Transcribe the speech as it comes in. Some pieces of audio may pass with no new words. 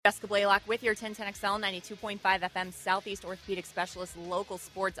Jessica Blaylock with your 1010XL 92.5 FM Southeast Orthopedic Specialist local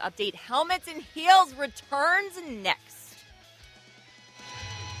sports update. Helmets and Heels returns next.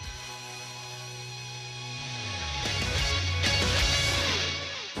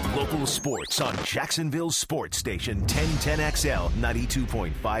 Local sports on Jacksonville's sports station 1010XL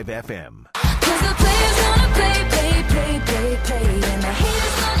 92.5 FM.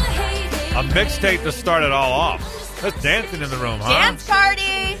 A mixtape to start it all off. That's dancing in the room, huh? Dance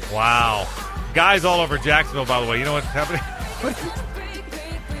party! Wow. Guys all over Jacksonville, by the way. You know what's happening?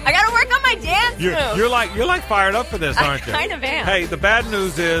 I got to work on my dance moves. You're like fired up for this, aren't you? I kind of am. Hey, the bad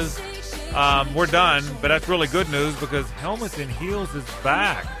news is we're done, but that's really good news because Helmets and Heels is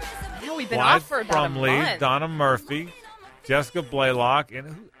back. I know, we've been off for about a month. Donna Murphy, Jessica Blaylock,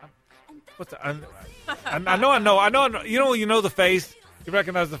 and I know. You know the face. You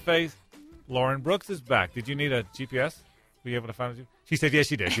recognize the face. Lauren Brooks is back. Did you need a GPS? Were you able to find it? She said yes,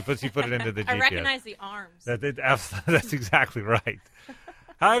 she did. She put it into the GPS. I recognize the arms. That's exactly right.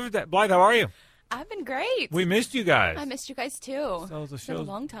 Blythe, how are you? I've been great. We missed you guys. I missed you guys too. So it's been a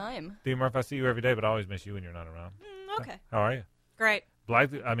long time. Dean Murphy, I see you every day, but I always miss you when you're not around. Okay. How are you? Great.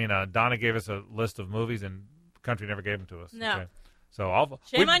 Blythe, Donna gave us a list of movies, and Country never gave them to us. No. Okay. So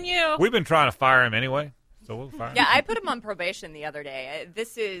Shame on you. We've been trying to fire him anyway. So we'll fire him. Yeah, I put him on probation the other day.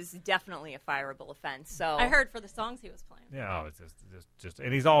 This is definitely a fireable offense. So I heard for the songs he was playing. Yeah, it's just,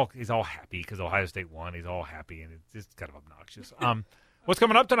 and he's all happy because Ohio State won. He's all happy, and it's just kind of obnoxious. What's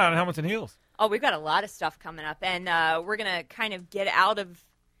coming up tonight on Helmets and Heels? Oh, we've got a lot of stuff coming up, and we're gonna kind of get out of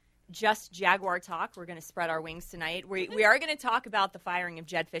just Jaguar talk. We're gonna spread our wings tonight. We are gonna talk about the firing of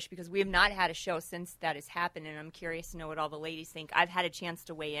Jedd Fisch because we have not had a show since that has happened, and I'm curious to know what all the ladies think. I've had a chance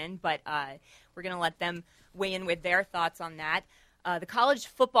to weigh in, but we're gonna let them weigh in with their thoughts on that. The college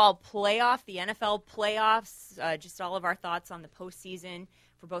football playoff, the NFL playoffs, just all of our thoughts on the postseason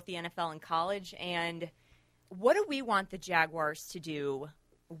for both the NFL and college, and what do we want the Jaguars to do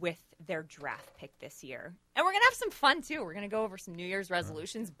with their draft pick this year? And we're going to have some fun, too. We're going to go over some New Year's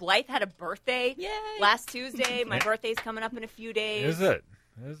resolutions. Blythe had a birthday last Tuesday. My birthday's coming up in a few days. Is it?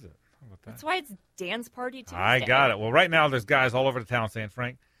 How about that? That's why it's dance party Tuesday. I got it. Well, right now there's guys all over the town saying,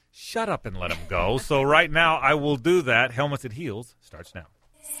 Frank, shut up and let him go. So right now I will do that. Helmets and Heels starts now.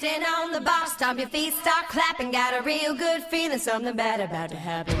 Stand on the bar, stomp your feet, start clapping. Got a real good feeling, something bad about to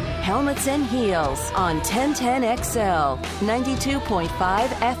happen. Helmets and Heels on 1010XL 92.5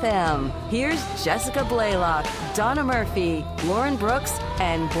 FM. Here's Jessica Blaylock, Donna Murphy, Lauren Brooks,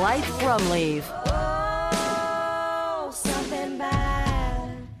 and Blythe Brumleve. Oh, something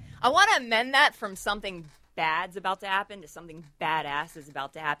bad. I want to amend that from something bad's about to happen to something badass is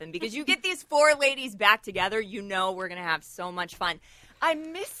about to happen, because you get these four ladies back together, you know we're going to have so much fun. I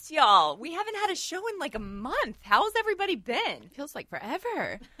missed y'all. We haven't had a show in like a month. How's everybody been? Feels like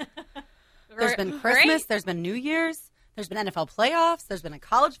forever. There's been Christmas. There's been New Year's. There's been NFL playoffs. There's been a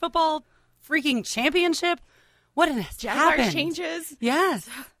college football freaking championship. What has happened? Changes. Yes.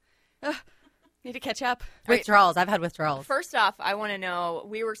 Need to catch up. Withdrawals. I've had withdrawals. First off, I want to know,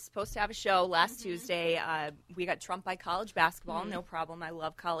 we were supposed to have a show last Tuesday. We got trumped by college basketball. No problem. I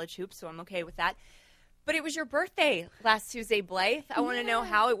love college hoops, so I'm okay with that. But it was your birthday last Tuesday, Blythe. I want to know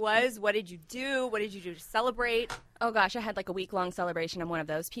how it was. What did you do? What did you do to celebrate? Oh, gosh, I had like a week-long celebration. I'm one of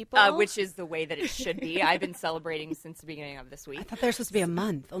those people. Which is the way that it should be. I've been celebrating since the beginning of this week. I thought they were supposed to be a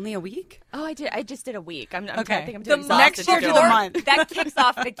month. Only a week? Oh, I did. I just did a week. I'm okay. I think I'm doing next year to the month. That kicks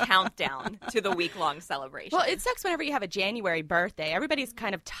off the countdown to the week-long celebration. Well, it sucks whenever you have a January birthday. Everybody's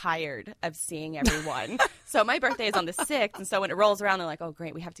kind of tired of seeing everyone. So my birthday is on the 6th, and so when it rolls around, they're like, oh,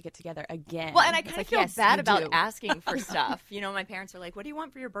 great, we have to get together again. Well, and I kind of feel bad about asking. asking for stuff. You know, my parents are like, what do you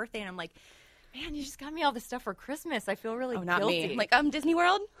want for your birthday? And I'm like, man, you just got me all this stuff for Christmas. I feel really not guilty. Me. I'm like, Disney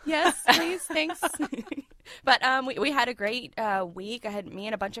World? Yes, please, thanks. But we had a great week. I had me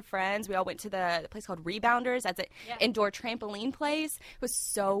and a bunch of friends. We all went to the place called Rebounders. That's an indoor trampoline place. It was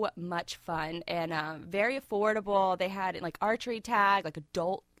so much fun and very affordable. They had like archery tag, like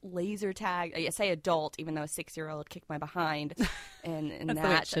adult laser tag. I say adult, even though a 6-year-old kicked my behind in That's that. the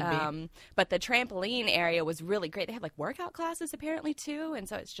way it should be. But the trampoline area was really great. They have like workout classes apparently too, and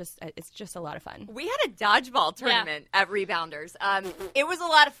so it's just a lot of fun. We had a dodgeball tournament at Rebounders. It was a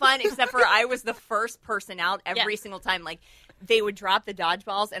lot of fun, except for I was the first person out every single time. Like, they would drop the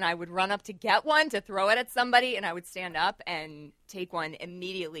dodgeballs, and I would run up to get one to throw it at somebody, and I would stand up and take one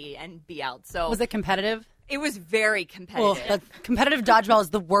immediately and be out. So was it competitive? It was very competitive. Well, competitive dodgeball is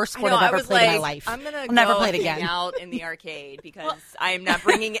the worst sport I've ever played in my life. I'm going to never play it again. Hang out in the arcade because I am not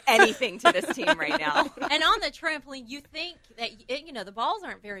bringing anything to this team right now. And on the trampoline, you think that, the balls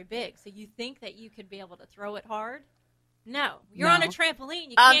aren't very big, so you think that you could be able to throw it hard? No, you're No. on a trampoline.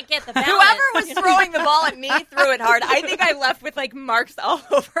 You can't get the balance. Whoever was throwing the ball at me threw it hard. I think I left with like marks all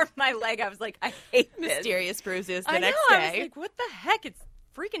over my leg. I was like, I hate this. Mysterious bruises the I know. next I day. was like, what the heck? It's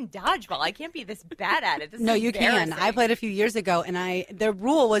freaking dodgeball. I can't be this bad at it. This No, is you can. embarrassing. I played a few years ago, and the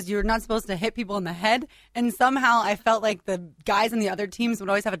rule was you're not supposed to hit people in the head. And somehow I felt like the guys on the other teams would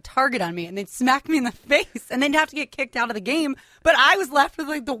always have a target on me, and they'd smack me in the face, and they'd have to get kicked out of the game. But I was left with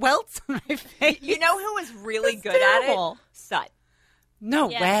like the welts on my face. You know who was really It's good terrible. at it? Sut. No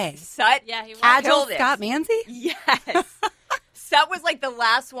Yes. way. Sut. Yeah, he was. Agile killed it. Scott Manzi? Yes. Sut was like the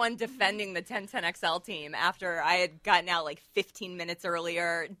last one defending the 1010XL team after I had gotten out like 15 minutes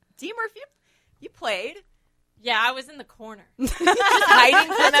earlier. D. Murphy, you played. Yeah, I was in the corner. Just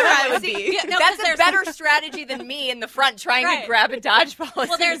hiding from everyone. I would be. Yeah, no, That's 'cause a there's- better strategy than me in the front trying to Right. grab a dodgeball as Well,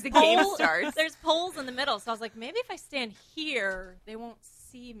 soon as there's the game poles. starts. There's poles in the middle, so I was like, maybe if I stand here, they won't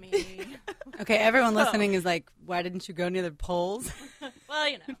see me. Okay, everyone listening is like, why didn't you go near the poles? Well,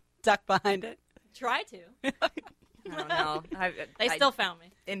 you know, Duck behind it. try to. I don't know. They still found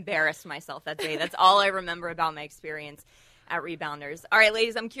me. embarrassed myself that day. That's all I remember about my experience at Rebounders. All right,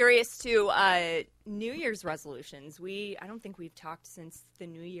 ladies, I'm curious to New Year's resolutions. I don't think we've talked since the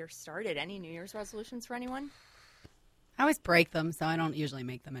new year started. Any New Year's resolutions for anyone? I always break them, so I don't usually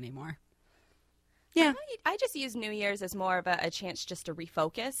make them anymore. Yeah. I just use New Year's as more of a chance just to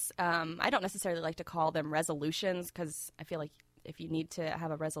refocus. I don't necessarily like to call them resolutions because I feel like if you need to have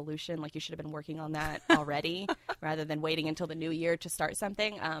a resolution, like you should have been working on that already rather than waiting until the new year to start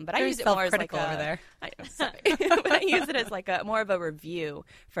something. But I Very use it more as like self-critical over there. I know, sorry. But I use it as like more of a review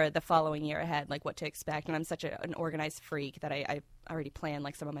for the following year ahead, like what to expect. And I'm such an organized freak that I already plan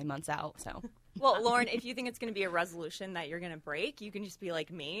like some of my months out. So Well, Lauren, if you think it's going to be a resolution that you're going to break, you can just be like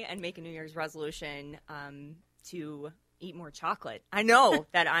me and make a New Year's resolution to eat more chocolate. I know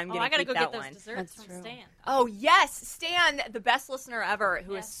that I'm going I to gotta keep go that get those one. desserts That's from true. Stan. Oh, yes. Stan, the best listener ever,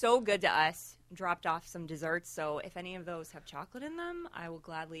 who is Yes. so good to us, dropped off some desserts. So if any of those have chocolate in them, I will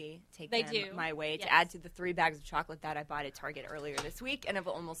gladly take They them do. my way Yes. to add to the 3 bags of chocolate that I bought at Target earlier this week and have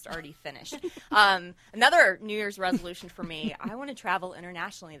almost already finished. Another New Year's resolution for me, I want to travel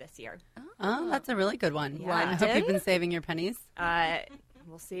internationally this year. Oh, that's a really good one. Yeah. I hope you've been saving your pennies.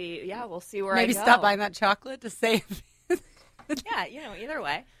 We'll see. Yeah, we'll see where Maybe I go. stop buying that chocolate to save. Yeah, either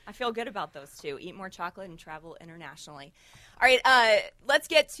way. I feel good about those two. Eat more chocolate and travel internationally. All right, let's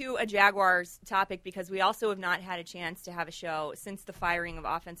get to a Jaguars topic because we also have not had a chance to have a show since the firing of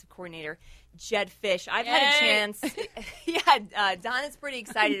offensive coordinator Jedd Fisch. I've had a Yay. chance. Yeah, Donna's pretty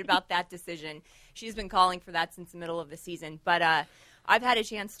excited about that decision. She's been calling for that since the middle of the season. But I've had a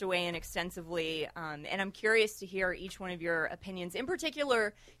chance to weigh in extensively, and I'm curious to hear each one of your opinions, in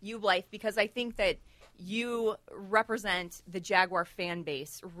particular you, Blythe, because I think that you represent the Jaguar fan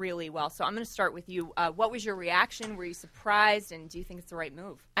base really well. So I'm going to start with you. What was your reaction? Were you surprised? And do you think it's the right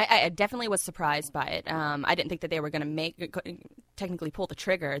move? I definitely was surprised by it. I didn't think that they were going to technically pull the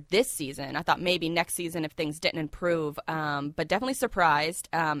trigger this season. I thought maybe next season if things didn't improve, but definitely surprised.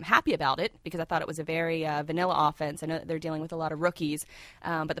 Happy about it because I thought it was a very vanilla offense. I know that they're dealing with a lot of rookies,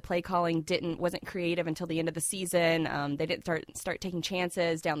 but the play calling wasn't creative until the end of the season. They didn't start taking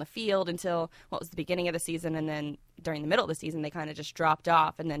chances down the field until what was the beginning of the season, and then during the middle of the season they kind of just dropped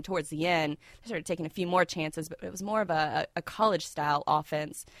off, and then towards the end they started taking a few more chances, but it was more of a college style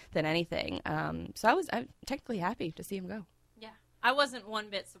offense than anything. So I'm technically happy to see him go. Yeah, I wasn't one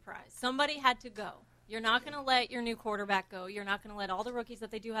bit surprised. Somebody had to go. You're not going to let your new quarterback go. You're not going to let all the rookies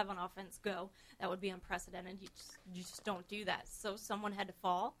that they do have on offense go. That would be unprecedented. You just don't do that. So someone had to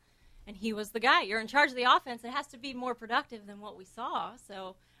fall, and he was the guy. You're in charge of the offense. It has to be more productive than what we saw.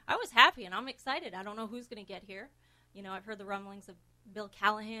 So I was happy, and I'm excited. I don't know who's going to get here. You know, I've heard the rumblings of Bill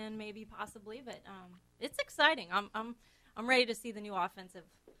Callahan, maybe, possibly, but it's exciting. I'm ready to see the new offensive,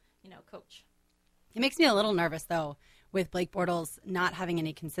 coach. It makes me a little nervous, though, with Blake Bortles not having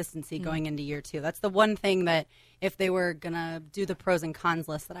any consistency going into year 2. That's the one thing that if they were going to do the pros and cons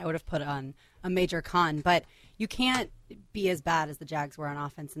list that I would have put on a major con. But you can't be as bad as the Jags were on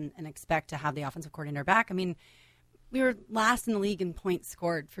offense and expect to have the offensive coordinator back. I mean, we were last in the league in points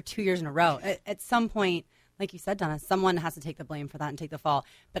scored for 2 years in a row. At some point, like you said, Donna, someone has to take the blame for that and take the fall.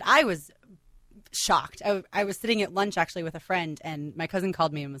 But I was shocked. I was sitting at lunch, actually, with a friend, and my cousin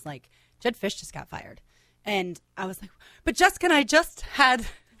called me and was like, Jedd Fisch just got fired. And I was like, but Jessica and I just had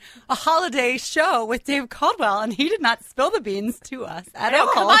a holiday show with Dave Caldwell, and he did not spill the beans to us at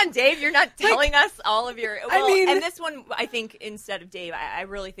all. Come on, Dave. You're not telling us all of your... Well, mean- and this one, I think, instead of Dave, I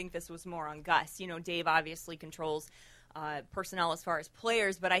really think this was more on Gus. Dave obviously controls personnel as far as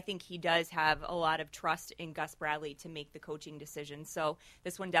players, but I think he does have a lot of trust in Gus Bradley to make the coaching decisions. So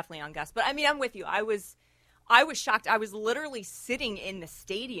this one definitely on Gus. But, I mean, I'm with you. I was I was shocked. I was literally sitting in the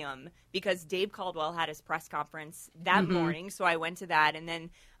stadium because Dave Caldwell had his press conference that morning. So I went to that, and then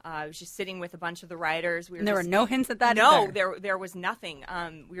I was just sitting with a bunch of the writers. There were no hints at that No, either. there was nothing.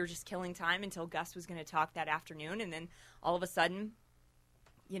 We were just killing time until Gus was going to talk that afternoon. And then all of a sudden,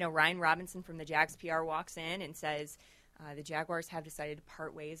 Ryan Robinson from the Jags PR walks in and says, the Jaguars have decided to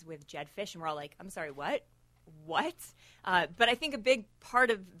part ways with Jedd Fisch. And we're all like, I'm sorry, what? What? But I think a big part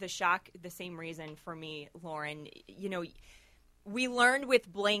of the shock, the same reason for me, Lauren, we learned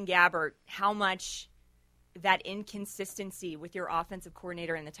with Blaine Gabbert how much that inconsistency with your offensive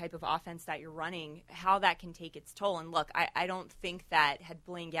coordinator and the type of offense that you're running, how that can take its toll. And look, I don't think that had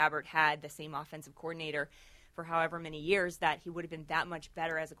Blaine Gabbert had the same offensive coordinator for however many years that he would have been that much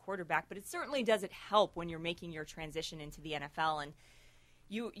better as a quarterback. But it certainly doesn't help when you're making your transition into the NFL. And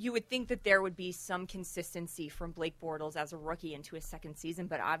you would think that there would be some consistency from Blake Bortles as a rookie into his second season,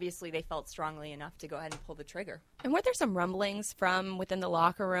 but obviously they felt strongly enough to go ahead and pull the trigger. And weren't there some rumblings from within the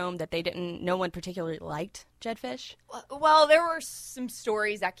locker room that no one particularly liked Jedd Fisch? Well, there were some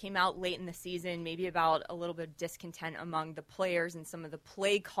stories that came out late in the season, maybe about a little bit of discontent among the players and some of the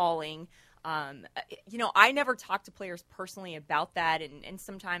play calling. I never talked to players personally about that, and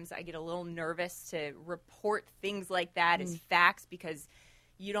sometimes I get a little nervous to report things like that as facts because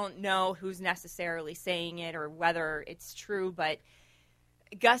you don't know who's necessarily saying it or whether it's true. But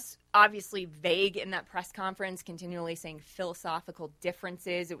Gus, obviously vague in that press conference, continually saying philosophical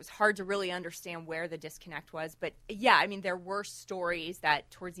differences. It was hard to really understand where the disconnect was. But, yeah, I mean, there were stories that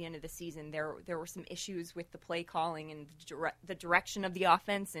towards the end of the season there were some issues with the play calling and the direction of the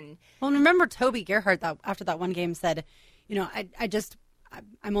offense. And well, remember Toby Gerhart after that one game said,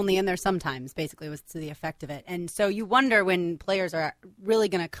 I'm only in there sometimes, basically, was to the effect of it. And so you wonder when players are really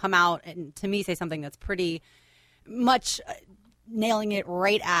going to come out and, to me, say something that's pretty much nailing it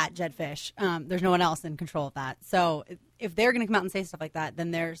right at Jedd Fisch. There's no one else in control of that. So if they're going to come out and say stuff like that,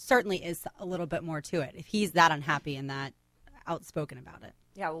 then there certainly is a little bit more to it, if he's that unhappy and that outspoken about it.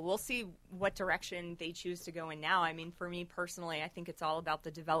 Yeah, well, we'll see what direction they choose to go in now. I mean, for me personally, I think it's all about the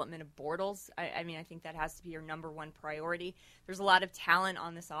development of Bortles. I think that has to be your number one priority. There's a lot of talent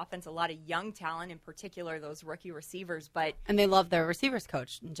on this offense, a lot of young talent, in particular those rookie receivers. And they love their receivers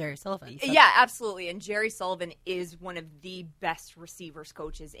coach, Jerry Sullivan. So. Yeah, absolutely. And Jerry Sullivan is one of the best receivers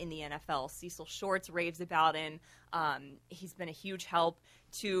coaches in the NFL. Cecil Shorts raves about him. He's been a huge help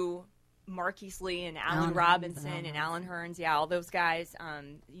to Marquise Lee and Allen Robinson and Allen Hurns, all those guys.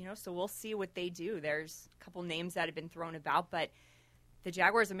 So we'll see what they do. There's a couple names that have been thrown about, but the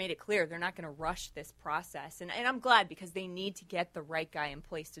Jaguars have made it clear they're not going to rush this process. And I'm glad because they need to get the right guy in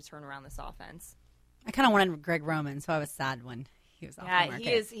place to turn around this offense. I kind of wanted Greg Roman, so I was sad when he was off the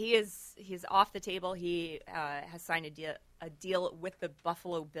market. He's off the table. He has signed a deal with the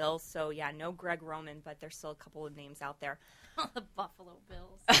Buffalo Bills. So, no Greg Roman, but there's still a couple of names out there. The Buffalo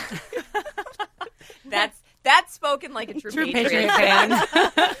Bills. That's spoken like a true Patriot fan.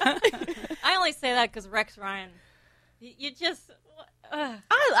 I only say that because Rex Ryan. You just.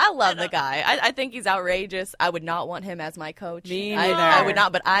 I love the guy. I think he's outrageous. I would not want him as my coach. Me neither. I would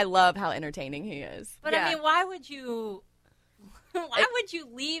not, but I love how entertaining he is. But I mean, why would you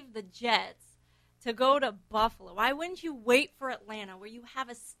leave the Jets to go to Buffalo? Why wouldn't you wait for Atlanta where you have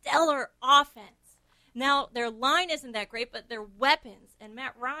a stellar offense? Now, their line isn't that great, but their weapons and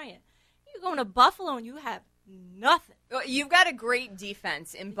Matt Ryan. You're going to Buffalo and you have nothing. Well, you've got a great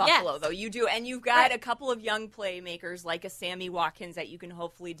defense in Buffalo, though. You do. And you've got a couple of young playmakers like a Sammy Watkins that you can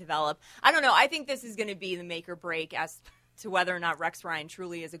hopefully develop. I don't know. I think this is going to be the make or break as to whether or not Rex Ryan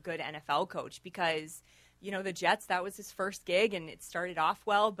truly is a good NFL coach because – the Jets, that was his first gig, and it started off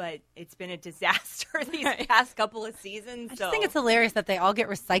well, but it's been a disaster these past couple of seasons. I just think it's hilarious that they all get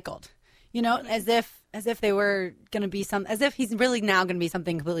recycled, as if they were going to be as if he's really now going to be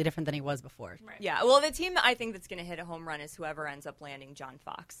something completely different than he was before. Right. Yeah, well, the team that I think that's going to hit a home run is whoever ends up landing John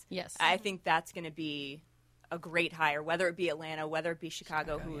Fox. Yes. I think that's going to be a great hire, whether it be Atlanta, whether it be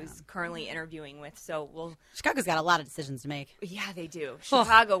Chicago who is currently interviewing with. So Chicago's got a lot of decisions to make. Yeah, they do.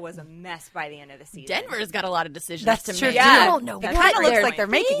 Chicago was a mess by the end of the season. Denver's got a lot of decisions to true. make. Yeah. I don't know. It kind of looks like they're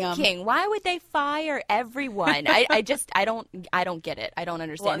making them. Why would they fire everyone? I don't get it. I don't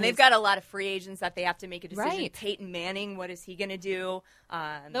understand. Well, and they've got a lot of free agents that they have to make a decision. Right. Peyton Manning, what is he going to do?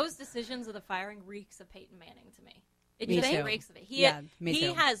 Those decisions of the firing reeks of Peyton Manning to me. It me just too. reeks of it. Me he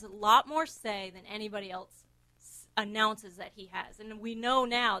too. has a lot more say than anybody else announces that he has, and we know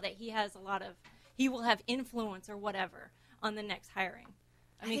now that he will have influence or whatever on the next hiring.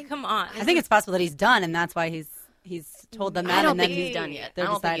 I mean, come on. I think it's possible that he's done, and that's why he's he's told them that. I don't and then think he's done yet. I they're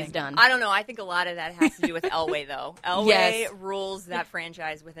don't think deciding. he's done. I don't know. I think a lot of that has to do with Elway, though. Elway Yes. rules that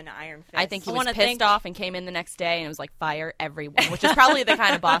franchise with an iron fist. I think he I was wanna pissed thank- off and came in the next day and was like, fire everyone, which is probably the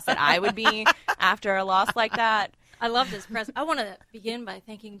kind of boss that I would be after a loss like that. I love this press. I want to begin by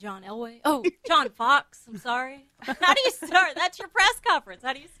thanking John Elway. Oh, John Fox. I'm sorry. How do you start? That's your press conference.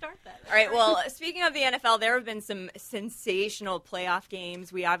 How do you start that? All right, well, speaking of the NFL, there have been some sensational playoff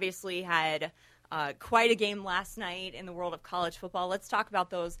games. We obviously had quite a game last night in the world of college football. Let's talk about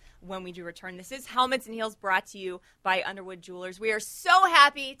those when we do return. This is Helmets and Heels brought to you by Underwood Jewelers. We are so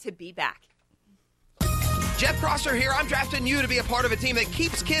happy to be back. Jeff Prosser here. I'm drafting you to be a part of a team that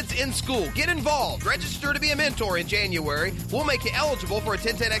keeps kids in school. Get involved. Register to be a mentor in January. We'll make you eligible for a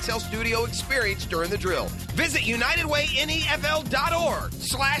 1010XL studio experience during the drill. Visit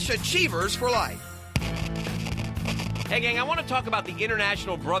UnitedWayNEFL.org/Achievers for Life. Hey, gang, I want to talk about the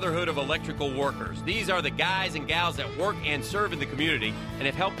International Brotherhood of Electrical Workers. These are the guys and gals that work and serve in the community and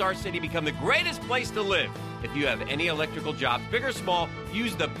have helped our city become the greatest place to live. If you have any electrical jobs, big or small,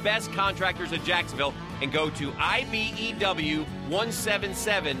 use the best contractors in Jacksonville and go to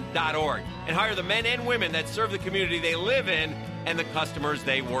IBEW177.org and hire the men and women that serve the community they live in and the customers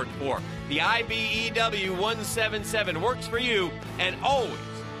they work for. The IBEW177 works for you and always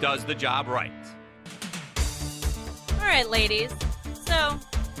does the job right. All right, ladies. So,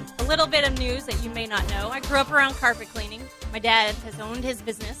 a little bit of news that you may not know. I grew up around carpet cleaning. My dad has owned his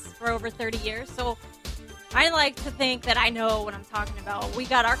business for over 30 years, so I like to think that I know what I'm talking about. We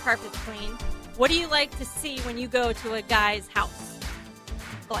got our carpets cleaned. What do you like to see when you go to a guy's house?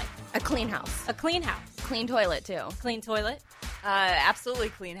 Like A clean house. a clean house, Clean toilet, too. clean toilet, Absolutely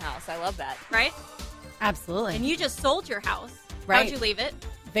clean house. I love that. right? Absolutely. And you just sold your house. Right. How'd you leave it?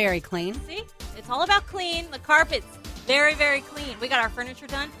 Very clean. See? It's all about clean. The carpet's very, very clean. We got our furniture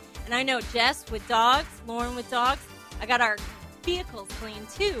done. And I know Jess with dogs, Lauren with dogs. I got our vehicles clean,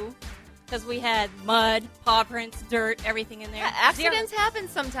 too, because we had mud, paw prints, dirt, everything in there. Yeah, accidents happen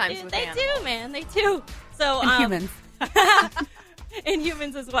sometimes with They animals. do, man. They do. So And humans. and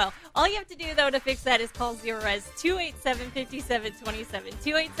humans as well. All you have to do, though, to fix that is call Zero-Res 287-5727.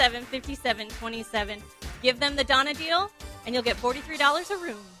 287-5727. Give them the Donna deal, and you'll get $43 a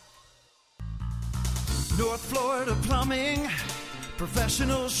room. North Florida Plumbing,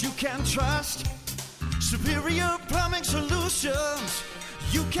 professionals you can trust. Superior Plumbing Solutions,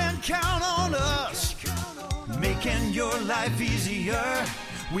 you can count on us. Making your life easier,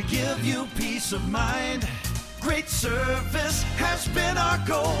 we give you peace of mind. Great service has been our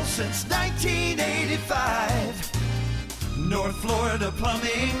goal since 1985. North Florida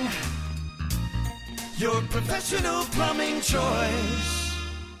Plumbing, your professional plumbing choice.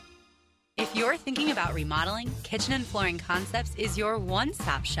 If you're thinking about remodeling, Kitchen and Flooring Concepts is your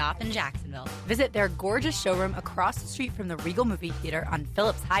one-stop shop in Jacksonville. Visit their gorgeous showroom across the street from the Regal Movie Theater on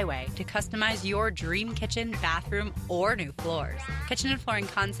Phillips Highway to customize your dream kitchen, bathroom, or new floors. Kitchen and Flooring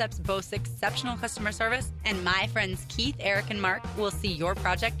Concepts boasts exceptional customer service, and my friends Keith, Eric, and Mark will see your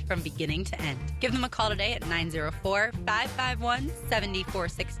project from beginning to end. Give them a call today at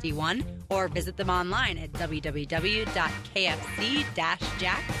 904-551-7461 or visit them online at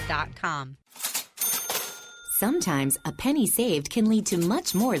www.kfc-jack.com. Sometimes a penny saved can lead to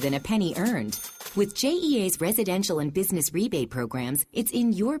much more than a penny earned. With JEA's residential and business rebate programs, it's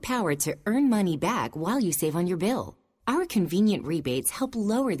in your power to earn money back while you save on your bill. Our convenient rebates help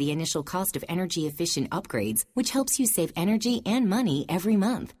lower the initial cost of energy-efficient upgrades, which helps you save energy and money every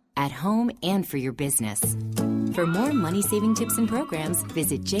month, at home and for your business. For more money-saving tips and programs,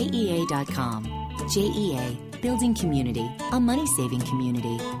 visit JEA.com. JEA, building community, a money-saving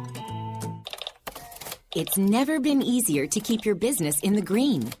community. It's never been easier to keep your business in the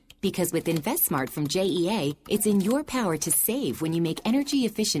green. Because with InvestSmart from JEA, it's in your power to save when you make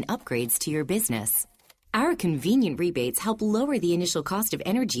energy-efficient upgrades to your business. Our convenient rebates help lower the initial cost of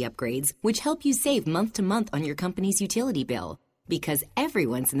energy upgrades, which help you save month to month on your company's utility bill. Because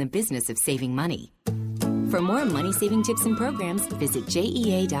everyone's in the business of saving money. For more money-saving tips and programs, visit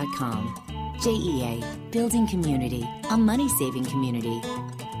JEA.com. JEA, building community, a money-saving community.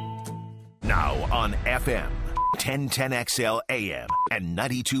 Now on FM, 1010XL AM and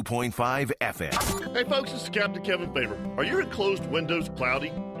 92.5 FM. Hey folks, this is Captain Kevin Favor. Are your enclosed windows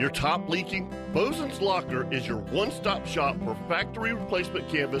cloudy? Your top leaking? Bosun's Locker is your one-stop shop for factory replacement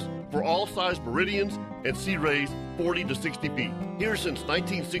canvas for all size Meridians and Sea Rays 40 to 60 feet. Here since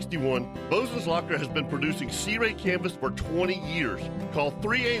 1961, Bosun's Locker has been producing Sea Ray canvas for 20 years. Call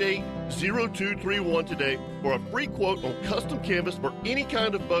 388-0231 today for a free quote on custom canvas for any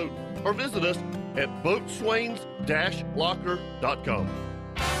kind of boat, or visit us at boatswains-locker.com.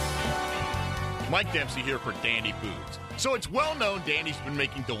 Mike Dempsey here for Dandy Foods. So it's well known Dandy's been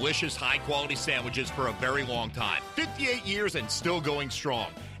making delicious, high-quality sandwiches for a very long time. 58 years and still going strong.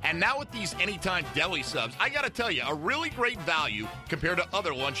 And now with these Anytime Deli subs, I gotta tell you, a really great value compared to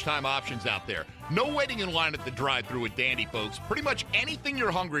other lunchtime options out there. No waiting in line at the drive-thru with Dandy, folks. Pretty much anything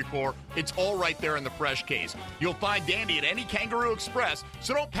you're hungry for, it's all right there in the fresh case. You'll find Dandy at any Kangaroo Express,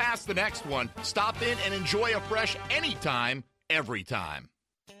 so don't pass the next one. Stop in and enjoy a fresh anytime, every time.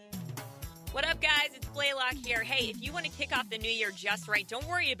 What up, guys? It's Blaylock here. Hey, if you want to kick off the new year just right, don't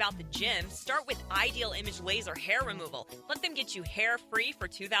worry about the gym. Start with Ideal Image Laser Hair Removal. Let them get you hair-free for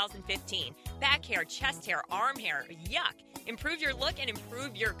 2015. Back hair, chest hair, arm hair, yuck. Improve your look and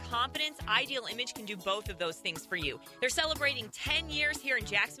improve your confidence. Ideal Image can do both of those things for you. They're celebrating 10 years here in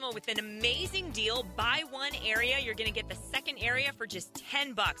Jacksonville with an amazing deal. Buy one area, you're going to get the second area for just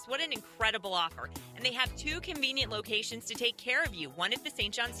 $10. What an incredible offer. And they have 2 convenient locations to take care of you, one at the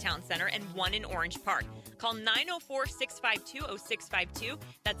St. John's Town Center and one in Orange Park. Call 904-652-0652.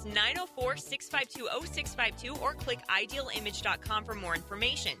 That's 904-652-0652 or click idealimage.com for more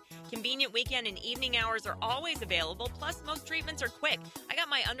information. Convenient weekend and evening hours are always available, plus most treatments are quick. I got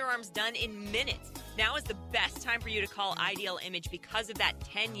my underarms done in minutes. Now is the best time for you to call Ideal Image because of that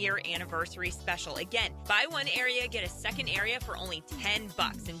 10-year anniversary special. Again, buy one area, get a second area for only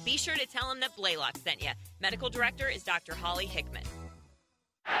 $10. And be sure to tell them that Blaylock sent you. Medical Director is Dr. Holly Hickman.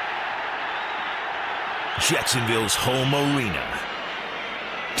 Jacksonville's home arena.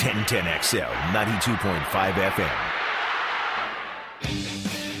 1010XL 92.5 FM.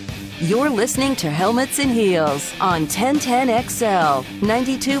 You're listening to Helmets and Heels on 1010XL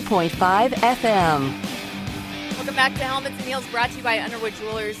 92.5 FM. Welcome back to Helmets and Heels, brought to you by Underwood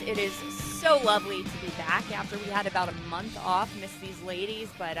Jewelers. It is so lovely to be back after we had about a month off. Missed these ladies,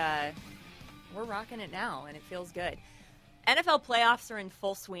 but we're rocking it now, and it feels good. NFL playoffs are in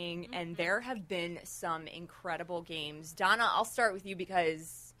full swing, and there have been some incredible games. Donna, I'll start with you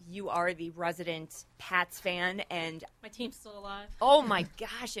because you are the resident Pats fan, and my team's still alive. Oh my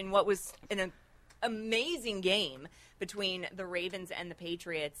gosh! And what was an amazing game between the Ravens and the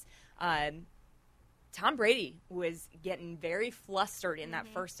Patriots. Tom Brady was getting very flustered in that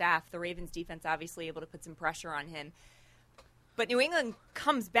first half. The Ravens defense obviously able to put some pressure on him, but New England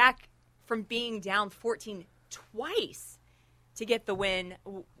comes back from being down 14 twice to get the win.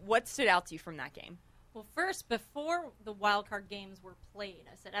 What stood out to you from that game? Well, first, before the wild card games were played,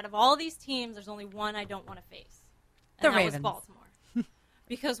 I said, out of all these teams, there's only one I don't want to face. And the that Ravens. was Baltimore.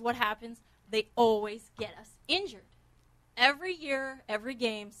 Because what happens? They always get us injured. Every year, every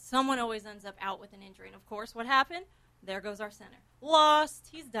game, someone always ends up out with an injury. And, of course, what happened? There goes our center. Lost.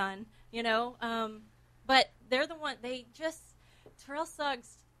 He's done, you know. But they're the one. Terrell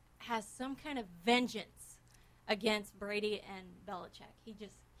Suggs has some kind of vengeance against Brady and Belichick.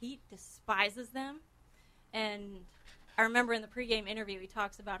 He despises them. And I remember in the pregame interview, he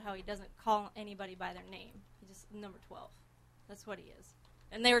talks about how he doesn't call anybody by their name. He's just number 12. That's what he is.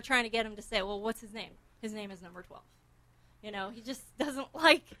 And they were trying to get him to say, well, what's his name? His name is number 12. You know, he just doesn't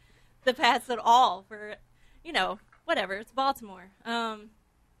like the Pats at all for, you know, whatever. It's Baltimore.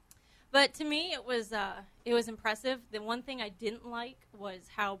 But to me, it was impressive. The one thing I didn't like was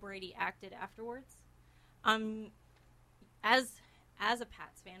how Brady acted afterwards. As a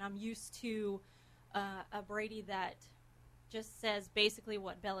Pats fan, I'm used to a Brady that just says basically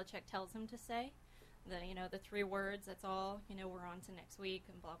what Belichick tells him to say. The 3 words, that's all. You know, we're on to next week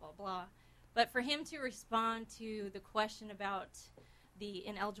and blah, blah, blah. But for him to respond to the question about the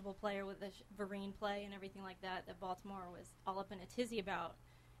ineligible player with the Vereen play and everything like that Baltimore was all up in a tizzy about,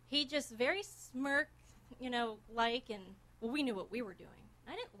 he just very smirk, and, well, we knew what we were doing.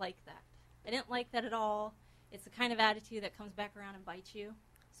 I didn't like that. I didn't like that at all. It's the kind of attitude that comes back around and bites you.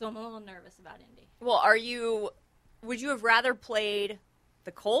 So I'm a little nervous about Indy. Well, would you have rather played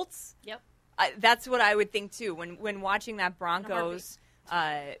the Colts? Yep. That's what I would think, too. When watching that Broncos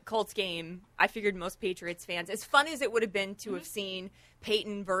Colts game, I figured most Patriots fans, as fun as it would have been to have seen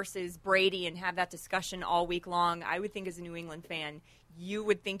Peyton versus Brady and have that discussion all week long, I would think as a New England fan, you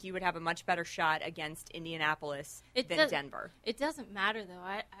would think you would have a much better shot against Indianapolis than Denver. It doesn't matter,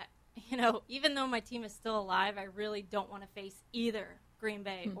 though. Even though my team is still alive, I really don't want to face either Green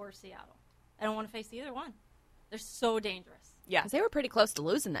Bay or Seattle. I don't want to face either one. They're so dangerous. Yeah. They were pretty close to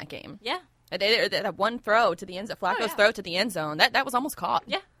losing that game. Yeah. They had one throw to the end zone. Flacco's throw to the end zone. That was almost caught.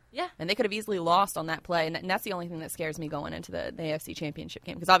 Yeah. Yeah. And they could have easily lost on that play. And that's the only thing that scares me going into the AFC Championship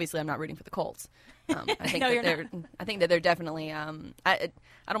game. Because obviously I'm not rooting for the Colts. I think I think that they're definitely, I don't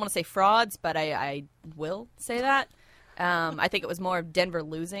want to say frauds, but I will say that. I think it was more of Denver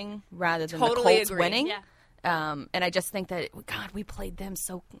losing rather than the Colts winning. Yeah. And I just think that, God, we played them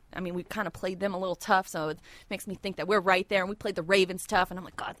we kind of played them a little tough, so it makes me think that we're right there, and we played the Ravens tough, and I'm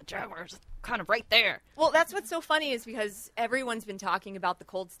like, God, the Jaguars are kind of right there. Well, that's what's so funny is because everyone's been talking about the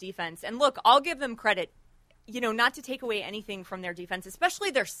Colts defense. And look, I'll give them credit, not to take away anything from their defense,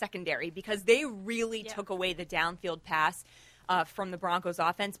 especially their secondary, because they really took away the downfield pass from the Broncos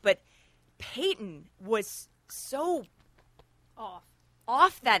offense. But Peyton was so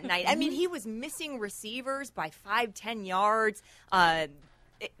off that night. I mean, he was missing receivers by 5-10 yards.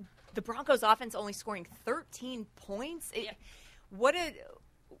 The Broncos offense only scoring 13 points. What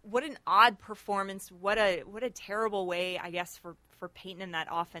an odd performance. What a terrible way, I guess, for Peyton and that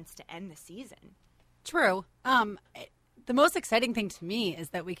offense to end the season. True. The most exciting thing to me is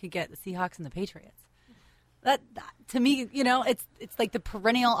that we could get the Seahawks and the Patriots. That to me, it's like the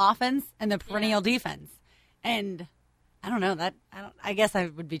perennial offense and the perennial defense. And I don't know that. I guess I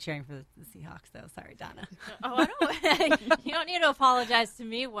would be cheering for the Seahawks, though. Sorry, Donna. I don't. You don't need to apologize to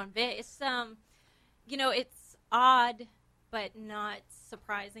me one bit. It's it's odd, but not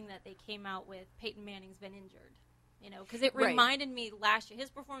surprising that they came out with Peyton Manning's been injured. Because it reminded me last year. His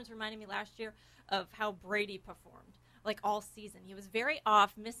performance reminded me last year of how Brady performed, like all season. He was very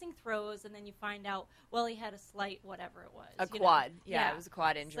off, missing throws, and then you find out, well, he had a slight whatever it was. A quad. Yeah, it was a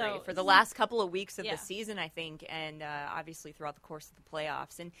quad injury for the last couple of weeks of the season, I think, and obviously throughout the course of the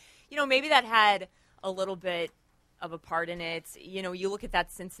playoffs. And, maybe that had a little bit of a part in it. You look at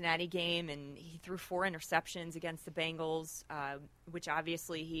that Cincinnati game, and he threw 4 interceptions against the Bengals, which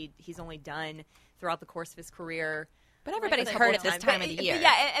obviously he's only done throughout the course of his career. But everybody's hurt at this time of the year.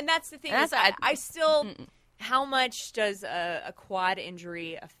 Yeah, and that's the thing. I still... How much does a quad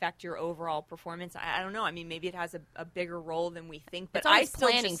injury affect your overall performance? I don't know. I mean, maybe it has a bigger role than we think. But I still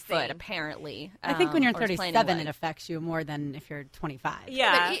planning just foot, apparently. I think when you're 37, it affects you more than if you're 25.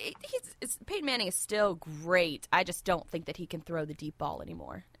 Yeah. But Peyton Manning is still great. I just don't think that he can throw the deep ball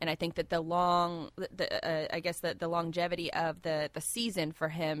anymore. And I think that the longevity of the season for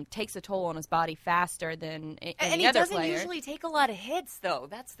him takes a toll on his body faster than any other player. And he doesn't usually take a lot of hits, though.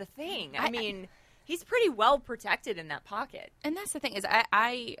 That's the thing. I mean... He's pretty well protected in that pocket. And that's the thing is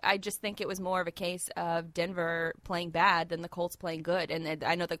I just think it was more of a case of Denver playing bad than the Colts playing good. And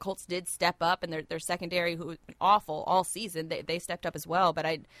I know the Colts did step up, and their secondary, who was awful all season, they stepped up as well. But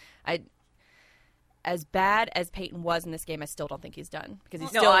I as bad as Peyton was in this game, I still don't think he's done because he's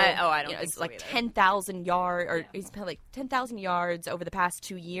still. I don't think it's so like either. 10,000 yards, or he's played like 10,000 yards over the past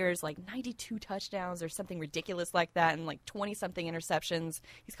 2 years, like 92 touchdowns or something ridiculous like that, and like 20-something interceptions.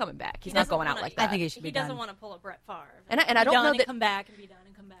 He's coming back. He's not going out like that. I think he should be done. He doesn't want to pull a Brett Favre. And I don't know that come back and be done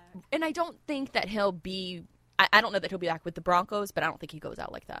and come back. And I don't think that he'll be. I don't know that he'll be back with the Broncos, but I don't think he goes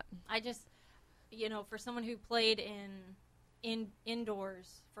out like that. I just, for someone who played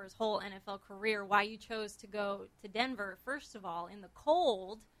indoors for his whole NFL career, why you chose to go to Denver, first of all, in the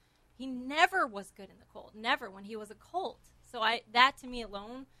cold. He never was good in the cold. Never when he was a Colt. So that to me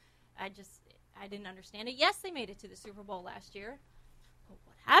alone, I didn't understand it. Yes, they made it to the Super Bowl last year. But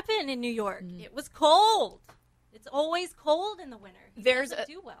what happened in New York? It was cold. It's always cold in the winter. There's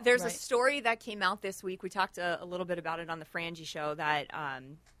a story that came out this week. We talked a little bit about it on the Frangie show that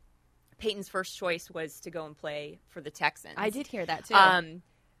Peyton's first choice was to go and play for the Texans. I did hear that too.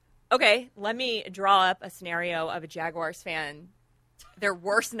 Okay, let me draw up a scenario of a Jaguars fan, their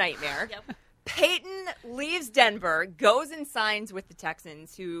worst nightmare. Yep. Peyton leaves Denver, goes and signs with the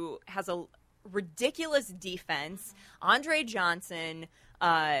Texans, who has a ridiculous defense. Andre Johnson,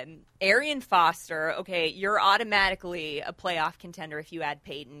 Arian Foster. Okay, you're automatically a playoff contender if you add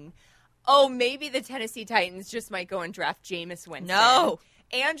Peyton. Oh, maybe the Tennessee Titans just might go and draft Jameis Winston. No.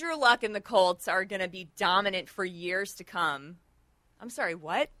 Andrew Luck and the Colts are going to be dominant for years to come. I'm sorry,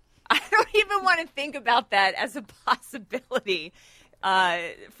 what? I don't even want to think about that as a possibility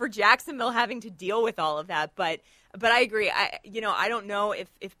for Jacksonville having to deal with all of that. But I agree. I don't know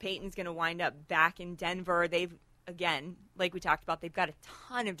if Peyton's going to wind up back in Denver. They've, again, like we talked about, they've got a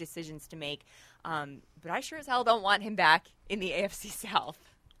ton of decisions to make. But I sure as hell don't want him back in the AFC South.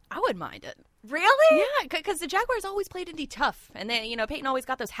 I wouldn't mind it. Really? Yeah, because the Jaguars always played Indy tough. And then, Peyton always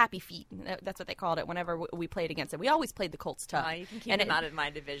got those happy feet. That's what they called it whenever we played against them. We always played the Colts tough. You can keep him out of my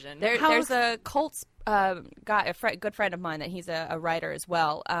division. There's a Colts guy, good friend of mine, that he's a writer as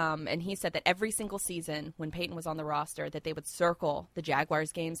well. And he said that every single season when Peyton was on the roster, that they would circle the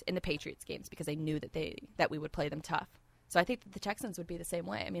Jaguars games and the Patriots games because they knew that we would play them tough. So I think that the Texans would be the same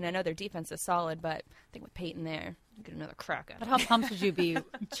way. I mean, I know their defense is solid, but I think with Peyton there, you get another crack at it. But how pumped would you be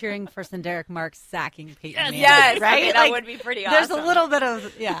cheering for Derek Marks sacking Peyton Manning? Yes, right? Okay, that would be pretty awesome. There's a little bit of,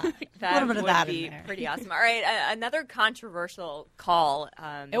 that a little bit of would that be in there. pretty awesome. All right, another controversial call.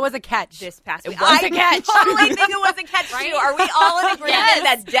 It was a catch. This past week. was a catch. I totally think it was a catch, too. Are we all in agreement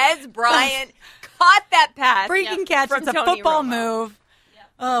that Dez Bryant caught that pass? Freaking catch. From It's a Tony football Romo. move. Yep.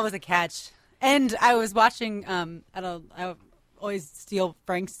 Oh, it was a catch. And I was watching, I always steal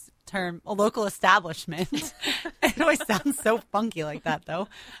Frank's term, a local establishment. It always sounds so funky like that, though.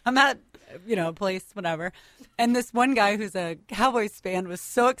 I'm at, a place, whatever. And this one guy who's a Cowboys fan was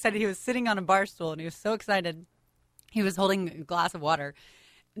so excited. He was sitting on a bar stool, and he was so excited. He was holding a glass of water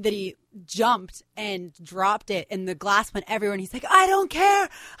that he jumped and dropped it, and the glass went everywhere. And he's like, I don't care.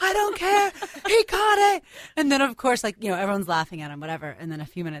 He caught it. And then, of course, everyone's laughing at him, whatever. And then a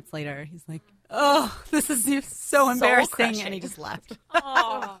few minutes later, he's like, oh, this is so embarrassing. And he just left.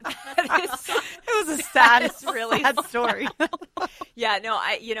 Oh, it was a sad, really sad story. Yeah, no,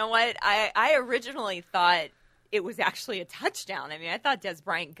 you know what? I originally thought it was actually a touchdown. I mean, I thought Dez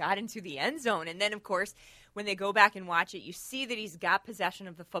Bryant got into the end zone. And then, of course, when they go back and watch it, you see that he's got possession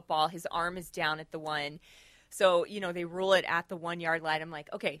of the football. His arm is down at the 1. So, they rule it at the 1-yard line. I'm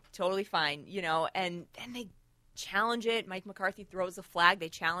like, okay, totally fine, and then they challenge it. Mike McCarthy throws a flag. They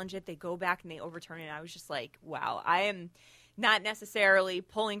challenge it. They go back and they overturn it. I was just like, wow, I am not necessarily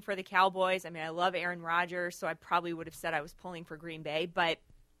pulling for the Cowboys. I mean, I love Aaron Rodgers, so I probably would have said I was pulling for Green Bay, but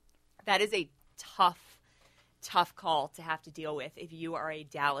that is a tough call to have to deal with if you are a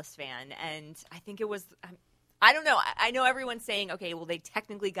Dallas fan. And I think it was, I don't know. I know everyone's saying, okay, well, they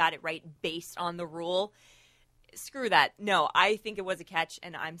technically got it right based on the rule. Screw that. No, I think it was a catch,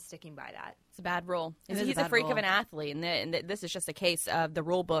 and I'm sticking by that. It's a bad rule. It is He's a a bad freak rule. of an athlete, and this is just a case of the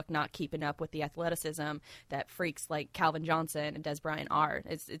rule book not keeping up with the athleticism that freaks like Calvin Johnson and Dez Bryant are.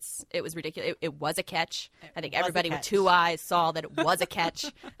 It was ridiculous. It was a catch. I think everybody with two eyes saw that it was a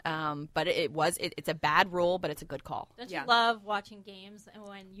catch, but it's a bad rule, but it's a good call. Don't you love watching games and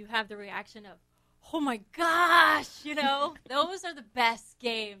when you have the reaction of, oh my gosh, those are the best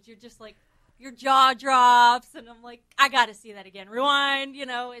games. You're just like, your jaw drops, and I'm like, I got to see that again. Rewind,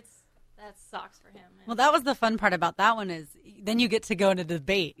 that sucks for him. Well, that was the fun part about that one is then you get to go into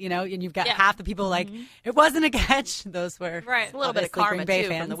debate, and you've got half the people like, it wasn't a catch. Those were It's a little bit of karma, too,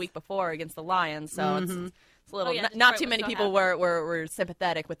 from the week before against the Lions, so it's a little, not too many people were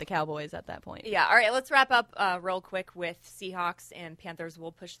sympathetic with the Cowboys at that point. Yeah, all right, let's wrap up real quick with Seahawks and Panthers.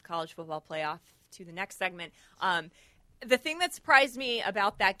 We'll push the college football playoff to the next segment. The thing that surprised me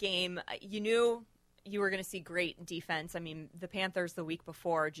about that game, you knew you were going to see great defense. I mean, the Panthers the week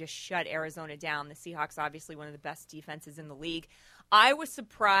before just shut Arizona down. The Seahawks, obviously one of the best defenses in the league. I was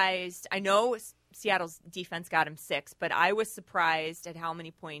surprised. I know Seattle's defense got him 6, but I was surprised at how many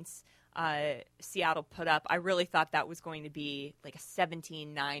points Seattle put up. I really thought that was going to be like a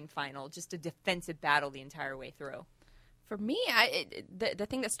 17-9 final, just a defensive battle the entire way through. For me, the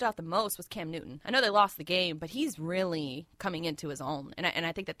thing that stood out the most was Cam Newton. I know they lost the game, but he's really coming into his own. And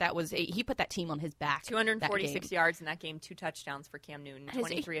I think that was he put that team on his back. 246 yards in that game, 2 touchdowns for Cam Newton,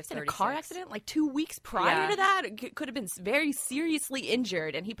 23 of 36. In a car accident like 2 weeks prior to that, could have been very seriously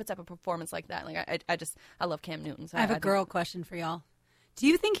injured, and he puts up a performance like that. Like I love Cam Newton. So I have a girl question for y'all. Do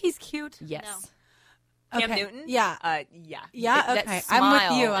you think he's cute? Yes. No. Cam Newton? Yeah. Yeah. Yeah, okay. I'm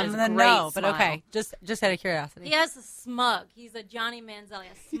with you. I'm the no, but okay. Just out of curiosity. He has a smug. He's a Johnny Manziel. He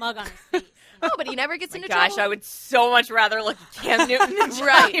has smug on his face. Oh, but he never gets into trouble. Gosh, I would so much rather look at Cam Newton than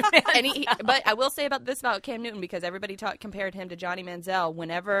right. And but I will say about Cam Newton, because everybody compared him to Johnny Manziel.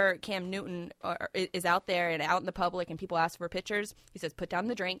 Whenever Cam Newton is out there and out in the public and people ask for pictures, he says, put down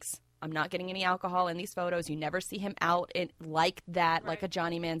the drinks. I'm not getting any alcohol in these photos. You never see him out like that, like a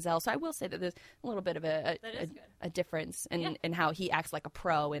Johnny Manziel. So I will say that there's a little bit of a difference in how he acts like a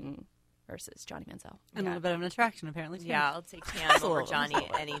pro versus Johnny Manziel. And a little bit of an attraction, apparently, too. Yeah, I'll take Cam over Johnny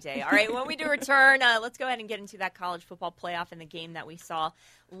any day. All right, when we do return, let's go ahead and get into that college football playoff and the game that we saw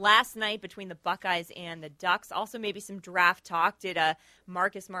last night between the Buckeyes and the Ducks. Also, maybe some draft talk. Did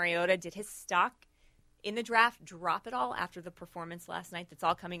Marcus Mariota, did his stock in the draft drop at all after the performance last night? That's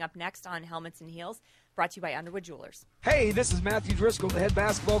all coming up next on Helmets and Heels, brought to you by Underwood Jewelers. Hey, this is Matthew Driscoll, the head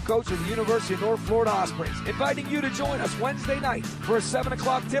basketball coach of the University of North Florida Ospreys, inviting you to join us Wednesday night for a 7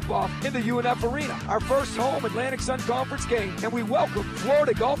 o'clock tip-off in the UNF Arena, our first home Atlantic Sun Conference game, and we welcome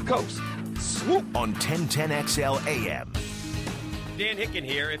Florida Gulf Coast. Swoop on 1010XL AM. Dan Hicken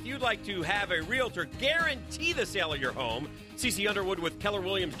here. If you'd like to have a realtor guarantee the sale of your home, CC Underwood with Keller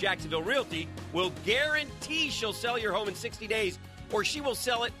Williams Jacksonville Realty will guarantee she'll sell your home in 60 days or she will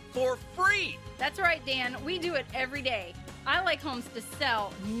sell it for free. That's right, Dan. We do it every day. I like homes to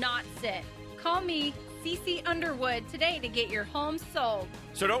sell, not sit. Call me, Cece Underwood, today to get your home sold.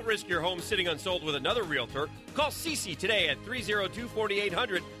 So don't risk your home sitting unsold with another realtor. Call Cece today at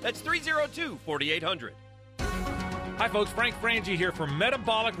 302-4800. That's 302-4800. Hi, folks. Frank Frangie here for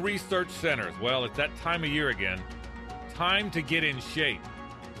Metabolic Research Centers. Well, it's that time of year again. Time to get in shape.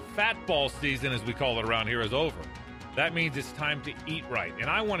 Fat ball season, as we call it around here, is over. That means it's time to eat right. And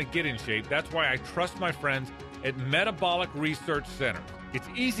I want to get in shape. That's why I trust my friends at Metabolic Research Centers. It's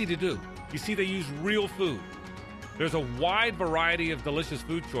easy to do. You see, they use real food. There's a wide variety of delicious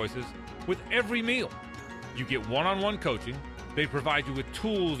food choices with every meal. You get one-on-one coaching. They provide you with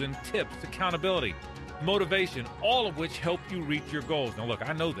tools and tips, accountability, motivation, all of which help you reach your goals. Now, look,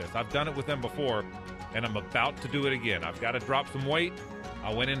 I know this. I've done it with them before, and I'm about to do it again. I've got to drop some weight.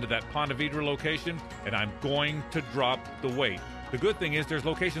 I went into that Ponte Vedra location, and I'm going to drop the weight. The good thing is there's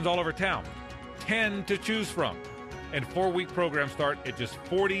locations all over town, 10 to choose from, and 4-week programs start at just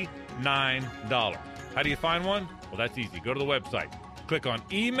 $49. How do you find one? Well, that's easy. Go to the website. Click on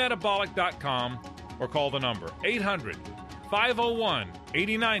emetabolic.com or call the number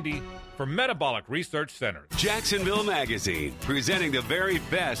 800-501-8090 for Metabolic Research Center. Jacksonville Magazine, presenting the very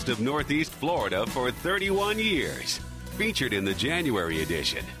best of Northeast Florida for 31 years. Featured in the January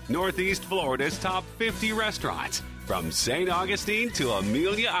edition, Northeast Florida's top 50 restaurants, from St. Augustine to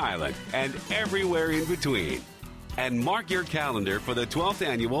Amelia Island and everywhere in between. And mark your calendar for the 12th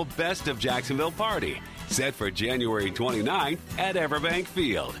annual Best of Jacksonville Party, set for January 29th at Everbank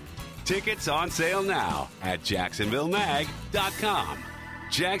Field. Tickets on sale now at JacksonvilleMag.com.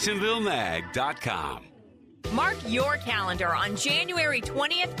 JacksonvilleMag.com. Mark your calendar on January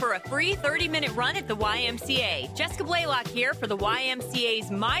 20th for a free 30-minute run at the YMCA. Jessica Blaylock here for the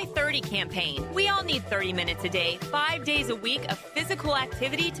YMCA's My 30 campaign. We all need 30 minutes a day, 5 days a week of physical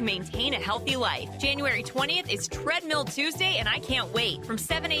activity to maintain a healthy life. January 20th is Treadmill Tuesday, and I can't wait. From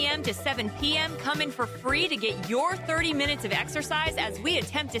 7 a.m. to 7 p.m., come in for free to get your 30 minutes of exercise as we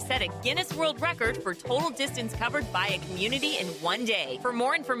attempt to set a Guinness World Record for total distance covered by a community in one day. For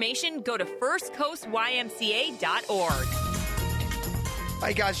more information, go to firstcoastymca.org.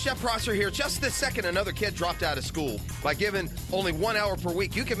 Hey guys, Chef Prosser here. Just this second, another kid dropped out of school. By giving only 1 hour per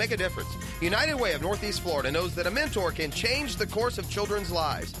week, you can make a difference. United Way of Northeast Florida knows that a mentor can change the course of children's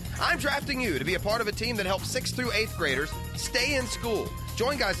lives. I'm drafting you to be a part of a team that helps 6th through 8th graders stay in school.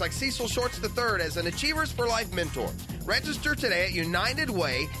 Join guys like Cecil Shorts III as an Achievers for Life mentor. Register today at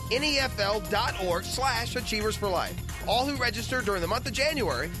UnitedWayNEFL.org/Achievers for Life. All who register during the month of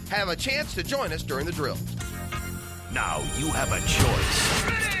January have a chance to join us during the drill. Now you have a choice.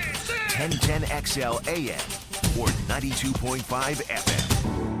 1010XL AM or 92.5 FM.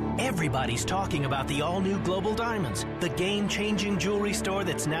 Everybody's talking about the all-new Global Diamonds, the game-changing jewelry store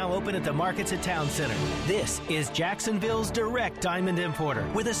that's now open at the Markets at Town Center. This is Jacksonville's direct diamond importer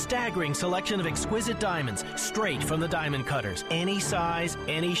with a staggering selection of exquisite diamonds straight from the diamond cutters. Any size,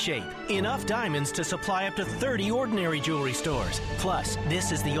 any shape. Enough diamonds to supply up to 30 ordinary jewelry stores. Plus,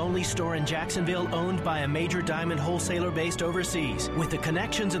 this is the only store in Jacksonville owned by a major diamond wholesaler based overseas, with the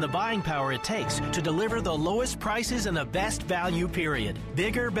connections and the buying power it takes to deliver the lowest prices and the best value, period.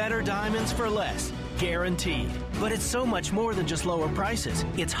 Bigger, better diamonds for less. Guaranteed. But it's so much more than just lower prices.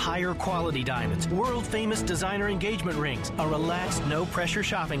 It's higher quality diamonds, world-famous designer engagement rings, a relaxed, no-pressure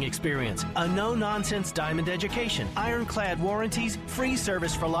shopping experience, a no-nonsense diamond education, ironclad warranties, free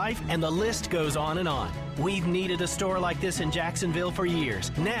service for life, and the list goes on and on. We've needed a store like this in Jacksonville for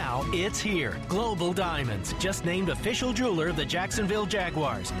years. Now it's here. Global Diamonds, just named official jeweler of the Jacksonville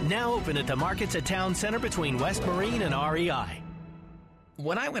Jaguars. Now open at the Markets at Town Center between West Marine and REI.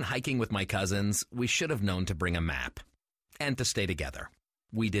 When I went hiking with my cousins, we should have known to bring a map and to stay together.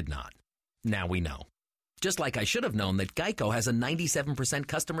 We did not. Now we know. Just like I should have known that Geico has a 97%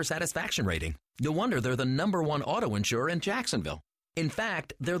 customer satisfaction rating. No wonder they're the #1 auto insurer in Jacksonville. In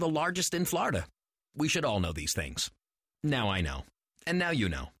fact, they're the largest in Florida. We should all know these things. Now I know. And now you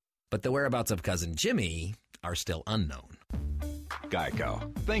know. But the whereabouts of Cousin Jimmy are still unknown.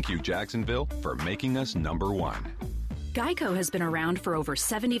 Geico. Thank you, Jacksonville, for making us #1. Geico has been around for over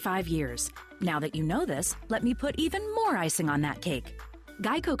 75 years. Now that you know this, let me put even more icing on that cake.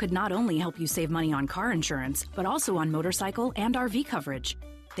 Geico could not only help you save money on car insurance, but also on motorcycle and RV coverage.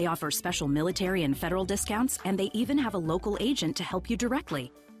 They offer special military and federal discounts, and they even have a local agent to help you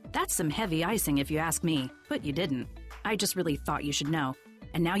directly. That's some heavy icing if you ask me, but you didn't. I just really thought you should know.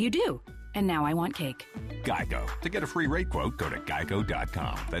 And now you do. And now I want cake. Geico. To get a free rate quote, go to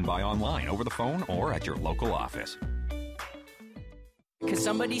geico.com. Then buy online, over the phone, or at your local office. 'cause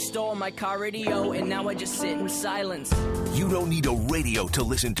somebody stole my car radio and now I just sit in silence. You don't need a radio to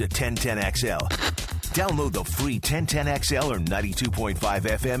listen to 1010XL. Download the free 1010XL or 92.5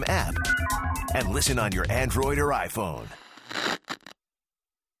 FM app and listen on your Android or iPhone.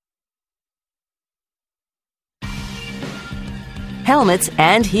 Helmets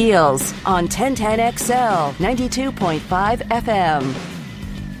and Heels on 1010XL 92.5 FM.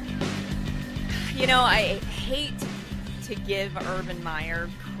 You know, I hate to give Urban Meyer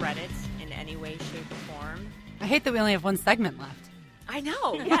credit in any way, shape, or form. I hate that we only have one segment left. I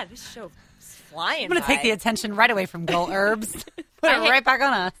know. Yeah, this show is flying. I'm going to take the attention right away from Goal Herbs. Put it right back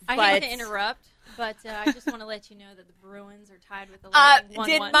on us. I hate to interrupt, but I just want to let you know that the Bruins are tied with the Lightning 1-1.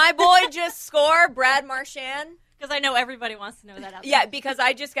 Did my boy just score, Brad Marchand? Because I know everybody wants to know that. Yeah, because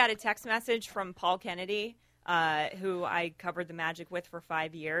I just got a text message from Paul Kennedy, who I covered the Magic with for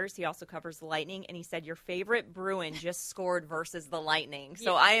 5 years. He also covers the Lightning, and he said your favorite Bruin just scored versus the Lightning.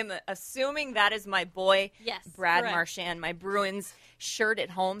 So I am assuming that is my boy, Brad Marchand. My Bruins shirt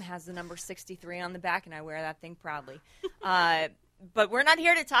at home has the number 63 on the back, and I wear that thing proudly. But we're not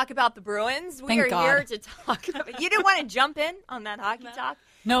here to talk about the Bruins. We are here to talk about... You didn't want to jump in on that hockey talk?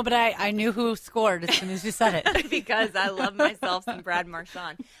 No, but I knew who scored as soon as you said it. Because I love myself some Brad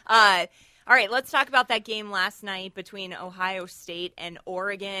Marchand. All right, let's talk about that game last night between Ohio State and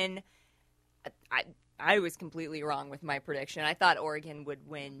Oregon. I was completely wrong with my prediction. I thought Oregon would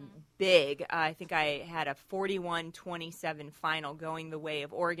win big. I think I had a 41-27 final going the way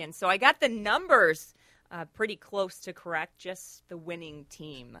of Oregon. So I got the numbers pretty close to correct, just the winning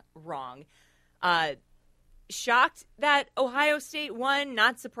team wrong. Shocked that Ohio State won,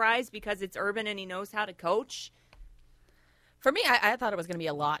 not surprised because it's Urban and he knows how to coach. For me, I thought it was going to be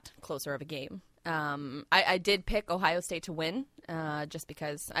a lot closer of a game. I did pick Ohio State to win just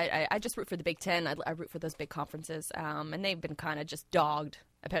because I just root for the Big Ten. I root for those big conferences, and they've been kind of just dogged,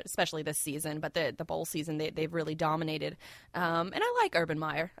 especially this season. But the bowl season, they've really dominated. And I like Urban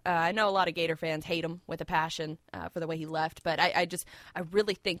Meyer. I know a lot of Gator fans hate him with a passion for the way he left, but I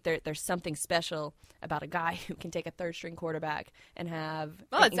really think there's something special about a guy who can take a third-string quarterback and have...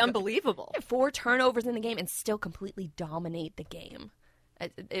 Well, it's unbelievable. 4 turnovers in the game and still completely dominate the game.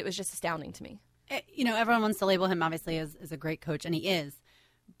 It was just astounding to me. You know, everyone wants to label him, obviously, as a great coach, and he is.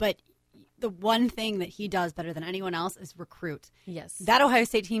 But the one thing that he does better than anyone else is recruit. Yes. That Ohio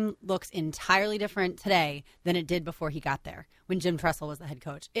State team looks entirely different today than it did before he got there, when Jim Tressel was the head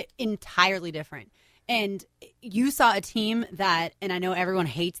coach. Entirely different. And you saw a team that, and I know everyone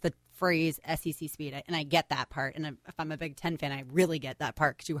hates the phrase SEC speed, and I get that part. And if I'm a Big Ten fan, I really get that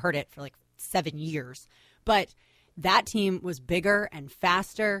part because you heard it for like 7 years. But that team was bigger and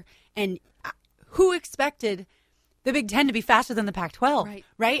faster, and who expected the Big Ten to be faster than the Pac-12,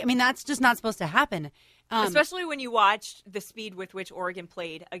 right? I mean, that's just not supposed to happen. Especially when you watched the speed with which Oregon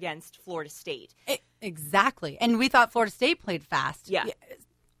played against Florida State. Exactly. And we thought Florida State played fast. Yeah.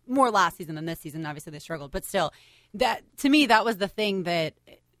 More last season than this season. Obviously, they struggled. But still, that to me, that was the thing that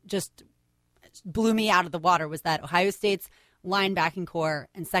just blew me out of the water, was that Ohio State's linebacking core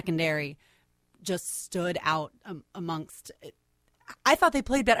and secondary just stood out amongst. I thought they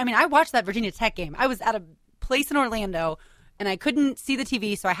played better. I mean, I watched that Virginia Tech game. I was at a place in Orlando, and I couldn't see the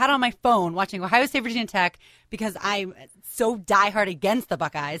TV, so I had on my phone watching Ohio State, Virginia Tech, because I'm so diehard against the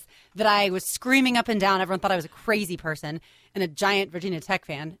Buckeyes that I was screaming up and down. Everyone thought I was a crazy person and a giant Virginia Tech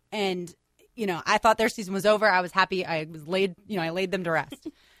fan. And, you know, I thought their season was over. I was happy. I laid them to rest.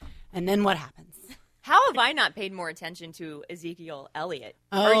 And then what happens? How have I not paid more attention to Ezekiel Elliott?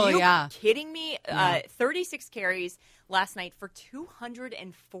 Oh, Are you yeah. kidding me? Yeah. 36 carries last night for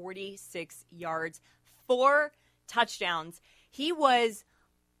 246 yards, 4 touchdowns. He was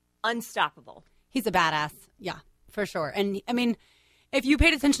unstoppable. He's a badass. Yeah, for sure. And, I mean, if you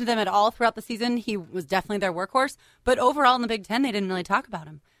paid attention to them at all throughout the season, he was definitely their workhorse. But overall in the Big Ten, they didn't really talk about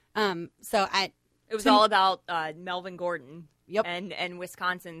him. It was all about Melvin Gordon and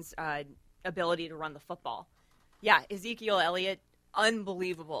Wisconsin's ability to run the football. Yeah, Ezekiel Elliott,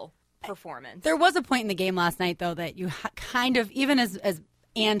 unbelievable performance. There was a point in the game last night, though, that you kind of, even as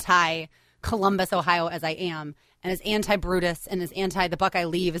anti-Columbus, Ohio as I am, and as anti-Brutus and as anti-the Buckeye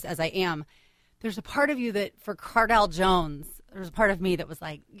Leaves as I am, there's a part of you that, for Cardale Jones, there's a part of me that was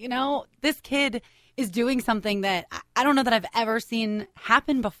like, you know, this kid is doing something that I don't know that I've ever seen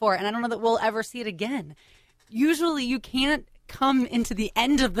happen before, and I don't know that we'll ever see it again. Usually you can't come into the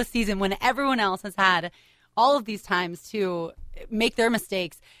end of the season when everyone else has had all of these times to make their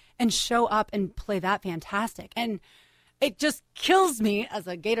mistakes and show up and play that fantastic. And it just kills me as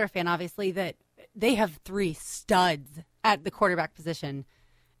a Gator fan, obviously, that they have 3 studs at the quarterback position.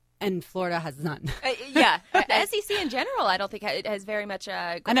 And Florida has none. The SEC in general, I don't think it has very much.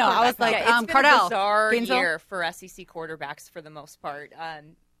 I know. I was like, it's been Cardell, a bizarre Gainesville? year for SEC quarterbacks for the most part.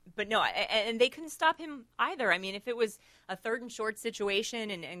 But no, and they couldn't stop him either. I mean, if it was a 3rd and short situation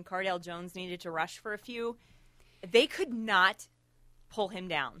and Cardale Jones needed to rush for a few, they could not pull him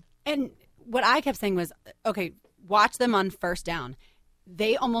down. And what I kept saying was, okay, watch them on first down.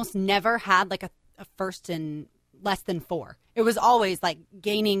 They almost never had like a first and less than 4. It was always like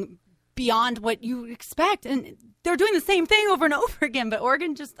gaining beyond what you expect. And they're doing the same thing over and over again. But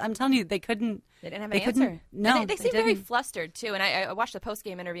Oregon just, I'm telling you, they couldn't. They didn't have an answer. No, they seemed very flustered, too. And I watched the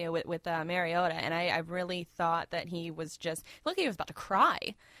post-game interview with Mariota, and I really thought that he was just, look, he was about to cry.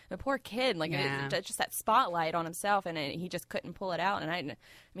 The poor kid, just that spotlight on himself, and he just couldn't pull it out. And I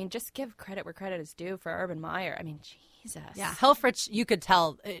mean, just give credit where credit is due for Urban Meyer. I mean, Jesus. Yeah, Helfrich, you could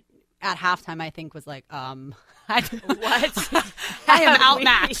tell at halftime, I think, was like, what? I am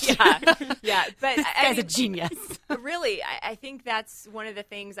outmatched. Yeah. But this guy's a genius. Really, I think that's one of the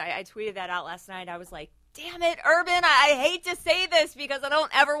things. I tweeted that out last night. I was like, damn it, Urban, I hate to say this because I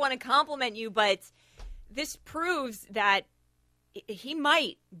don't ever want to compliment you, but this proves that he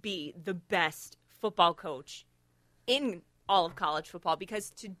might be the best football coach in all of college football,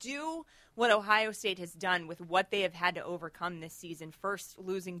 because to do what Ohio State has done with what they have had to overcome this season, first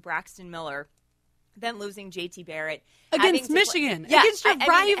losing Braxton Miller, then losing J.T. Barrett. Against Michigan, against your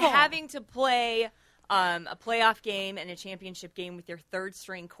rival. Having to play a playoff game and a championship game with your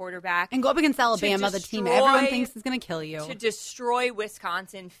 3rd-string quarterback. And go up against Alabama, the team everyone thinks is going to kill you. To destroy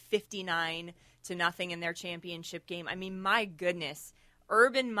Wisconsin 59-0 in their championship game. I mean, my goodness.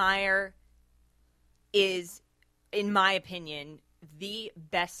 Urban Meyer is, in my opinion, the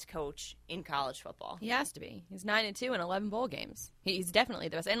best coach in college football. He has to be. He's 9-2 in 11 bowl games. He's definitely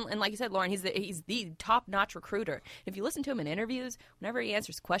the best. And like you said, Lauren, he's the top-notch recruiter. If you listen to him in interviews, whenever he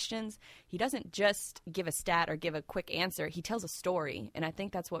answers questions, he doesn't just give a stat or give a quick answer. He tells a story. And I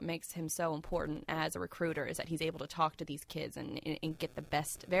think that's what makes him so important as a recruiter, is that he's able to talk to these kids and get the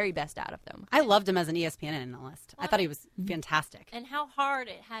very best out of them. I loved him as an ESPN analyst. I thought he was fantastic. And how hard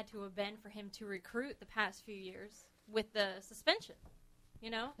it had to have been for him to recruit the past few years with the suspension. You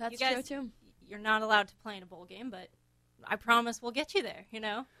know? That's you guys, true, too. You're not allowed to play in a bowl game, but I promise we'll get you there, you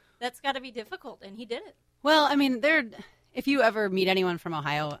know? That's got to be difficult, and he did it. Well, I mean, if you ever meet anyone from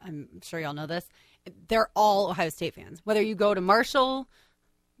Ohio, I'm sure y'all know this, they're all Ohio State fans. Whether you go to Marshall,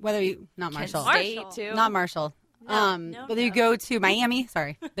 not Marshall. Kent State, too. Not Marshall. Whether you go to Miami,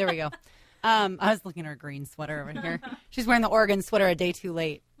 sorry, there we go. I was looking at her green sweater over here. She's wearing the Oregon sweater a day too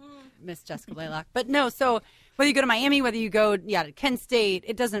late, Miss Jessica Blaylock. But no, so whether you go to Miami, whether you go to Kent State,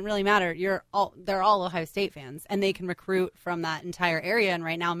 it doesn't really matter. They're all Ohio State fans, and they can recruit from that entire area. And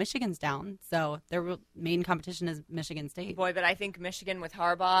right now, Michigan's down, so their main competition is Michigan State. Boy, but I think Michigan with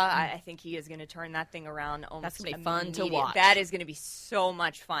Harbaugh, I think he is going to turn that thing around. That's going to be fun to watch. That is going to be so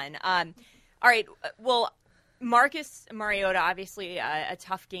much fun. All right, well, Marcus Mariota, obviously a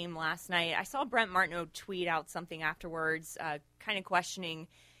tough game last night. I saw Brent Martineau tweet out something afterwards, kind of questioning,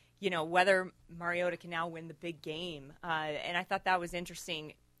 whether Mariota can now win the big game. And I thought that was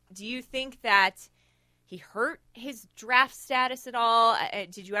interesting. Do you think that he hurt his draft status at all?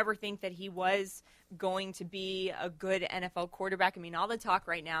 Did you ever think that he was going to be a good NFL quarterback? I mean, all the talk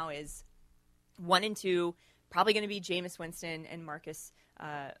right now is 1 and 2, probably going to be Jameis Winston and Marcus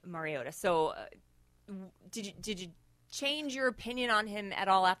Mariota. So did you change your opinion on him at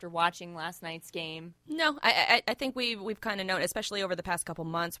all after watching last night's game? No, I think we've kind of known, especially over the past couple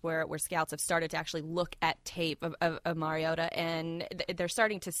months, where scouts have started to actually look at tape of Mariota, and they're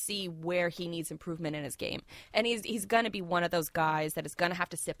starting to see where he needs improvement in his game. And he's going to be one of those guys that is going to have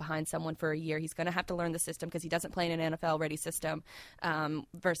to sit behind someone for a year. He's going to have to learn the system because he doesn't play in an NFL-ready system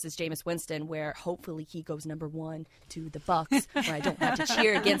versus Jameis Winston, where hopefully he goes number 1 to the Bucs, where I don't have to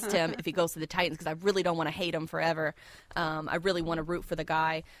cheer against him if he goes to the Titans, because I really don't want to hate him forever. I really want to root for the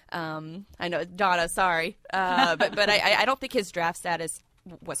guy. I know, Donna, sorry. But I don't think his draft status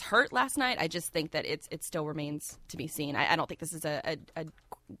was hurt last night. I just think that it still remains to be seen. I don't think this is a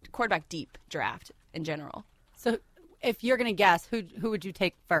quarterback deep draft in general. So if you're going to guess, who would you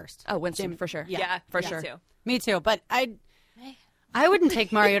take first? Oh, Winston, for sure. Yeah, for sure. Too. Me too. But I wouldn't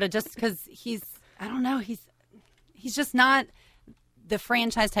take Mariota just because he's just not the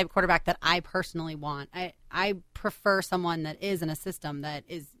franchise type quarterback that I personally want. I prefer someone that is in a system that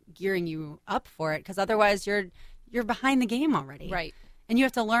is gearing you up for it, because otherwise you're behind the game already. Right. And you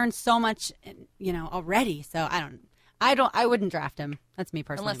have to learn so much, already. So I wouldn't draft him. That's me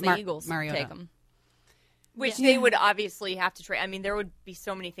personally. Unless the Eagles Mariota. take him. Which they would obviously have to trade. I mean, there would be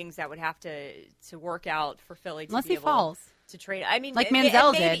so many things that would have to work out for Philly to Unless be he able falls. to trade. I mean, Like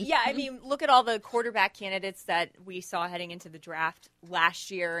Manziel did. Yeah, I mean, look at all the quarterback candidates that we saw heading into the draft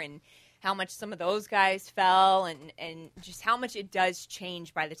last year and how much some of those guys fell and just how much it does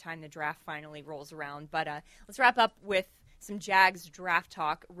change by the time the draft finally rolls around. But let's wrap up with some Jags draft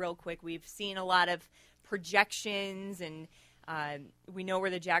talk real quick. We've seen a lot of projections and we know where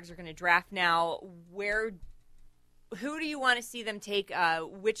the Jags are going to draft now. Who do you want to see them take?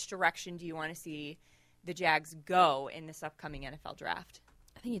 Which direction do you want to see the Jags go in this upcoming NFL draft?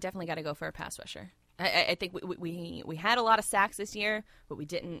 I think you definitely got to go for a pass rusher. I think we had a lot of sacks this year, but we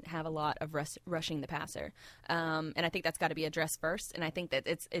didn't have a lot of rushing the passer. And I think that's got to be addressed first. And I think that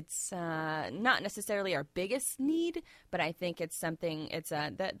it's not necessarily our biggest need, but I think it's something. It's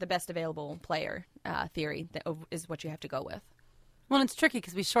the best available player theory that is what you have to go with. Well, it's tricky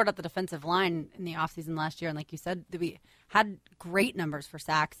because we shored up the defensive line in the offseason last year, and like you said, we had great numbers for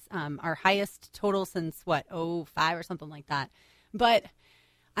sacks, our highest total since, 2005 or something like that. But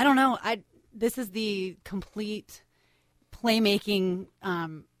I don't know. This is the complete playmaking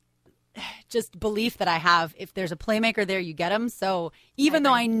just belief that I have. If there's a playmaker there, you get him. So even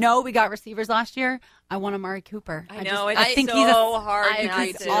though I know we got receivers last year, I want Amari Cooper. I know. I think so he's hard. I agree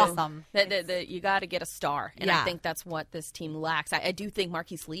he's too. Awesome. You got to get a star, and I think that's what this team lacks. I do think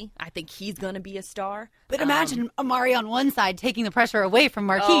Marquise Lee. I think he's going to be a star. But imagine Amari on one side taking the pressure away from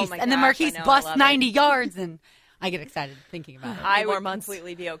Marquise, and then gosh, Marquise busts 90 yards, and I get excited thinking about it. I would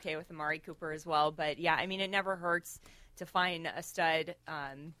completely be okay with Amari Cooper as well. But yeah, I mean, it never hurts to find a stud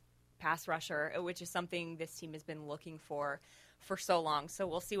pass rusher, which is something this team has been looking for so long. So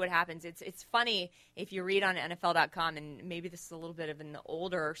we'll see what happens. It's funny if you read on NFL.com, and maybe this is a little bit of an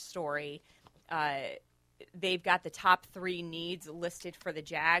older story. They've got the top 3 needs listed for the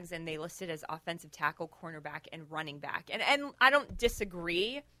Jags, and they listed as offensive tackle, cornerback, and running back. And I don't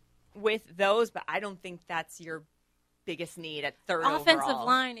disagree with those, but I don't think that's your biggest need at third Offensive overall.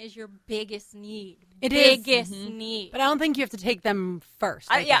 line is your biggest need. Biggest need. But I don't think you have to take them first.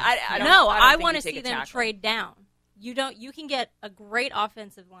 I want to see them trade down. You can get a great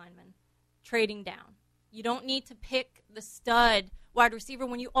offensive lineman trading down. You don't need to pick the stud wide receiver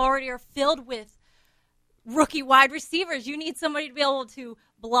when you already are filled with rookie wide receivers. You need somebody to be able to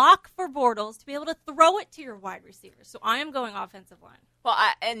block for Bortles, to be able to throw it to your wide receivers. So I am going offensive line. Well,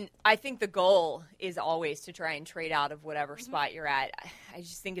 I think the goal is always to try and trade out of whatever spot you're at. I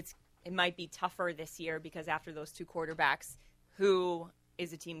just think it might be tougher this year because after those 2 quarterbacks, who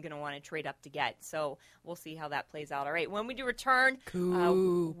is a team going to want to trade up to get? So we'll see how that plays out. All right, when we do return,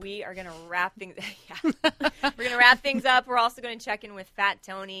 we are going to wrap things. We're going to wrap things up. We're also going to check in with Fat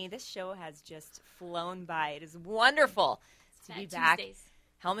Tony. This show has just flown by. It is wonderful to be back. Tuesdays.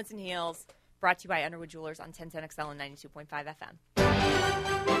 Helmets and Heels, brought to you by Underwood Jewelers on 1010XL and 92.5 FM.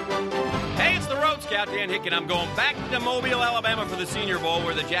 Hey, it's the Road Scout, Dan Hick, and I'm going back to Mobile, Alabama for the Senior Bowl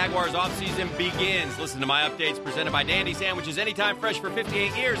where the Jaguars offseason begins. Listen to my updates presented by Dandy Sandwiches, anytime fresh for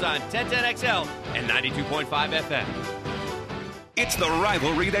 58 years on 1010XL and 92.5 FM. It's the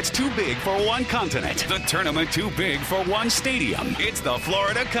rivalry that's too big for one continent. The tournament too big for one stadium. It's the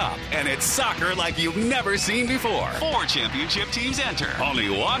Florida Cup, and it's soccer like you've never seen before. 4 championship teams enter. Only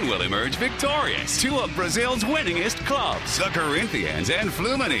one will emerge victorious. 2 of Brazil's winningest clubs, the Corinthians and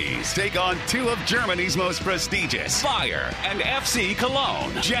Fluminense, take on 2 of Germany's most prestigious, Bayer and FC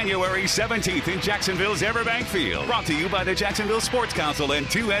Cologne. January 17th in Jacksonville's Everbank Field. Brought to you by the Jacksonville Sports Council and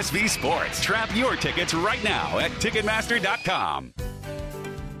 2SV Sports. Trap your tickets right now at Ticketmaster.com.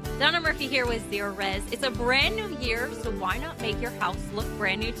 Donna Murphy here with Zero Res. It's a brand new year, so why not make your house look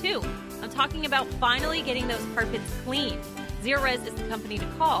brand new too? I'm talking about finally getting those carpets cleaned. Zero Res is the company to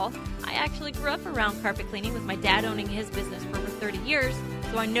call. I actually grew up around carpet cleaning with my dad owning his business for over 30 years,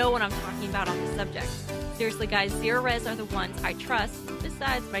 so I know what I'm talking about on the subject. Seriously, guys, Zero Res are the ones I trust,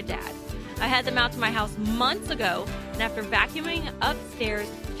 besides my dad. I had them out to my house months ago, and after vacuuming upstairs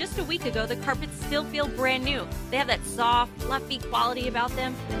just a week ago, the carpets still feel brand new. They have that soft, fluffy quality about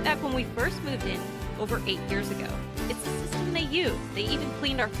them back when we first moved in over 8 years ago. It's the system they use. They even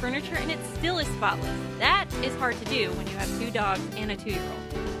cleaned our furniture, and it still is spotless. That is hard to do when you have 2 dogs and a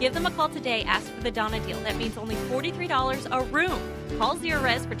 2-year-old. Give them a call today. Ask for the Donna deal. That means only $43 a room. Call Zero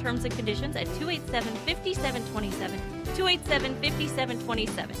Res for terms and conditions at 287-5727.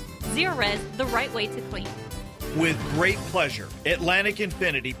 287-5727. Zero Res, the right way to clean. With great pleasure, Atlantic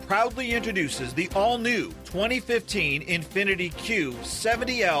Infinity proudly introduces the all-new 2015 Infiniti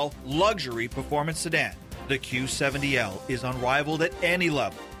Q70L Luxury Performance Sedan. The Q70L is unrivaled at any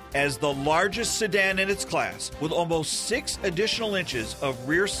level. As the largest sedan in its class, with almost 6 additional inches of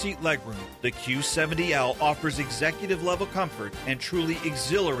rear seat legroom, the Q70L offers executive-level comfort and truly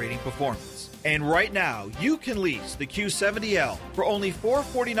exhilarating performance. And right now, you can lease the Q70L for only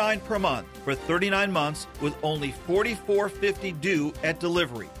 $449 per month for 39 months with only $44.50 due at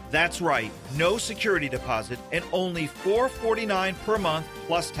delivery. That's right, no security deposit and only $449 per month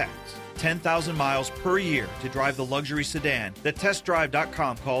plus tax. 10,000 miles per year to drive the luxury sedan that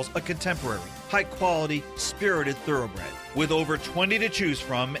TestDrive.com calls a contemporary, high-quality, spirited thoroughbred. With over 20 to choose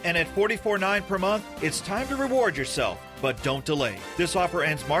from and at $44.9 per month, it's time to reward yourself. But don't delay. This offer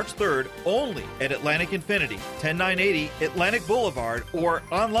ends March 3rd only at Atlantic Infiniti, 10980 Atlantic Boulevard, or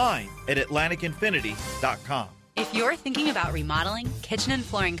online at AtlanticInfinity.com. If you're thinking about remodeling, Kitchen and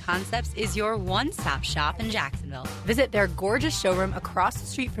Flooring Concepts is your one-stop shop in Jacksonville. Visit their gorgeous showroom across the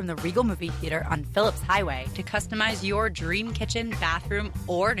street from the Regal Movie Theater on Phillips Highway to customize your dream kitchen, bathroom,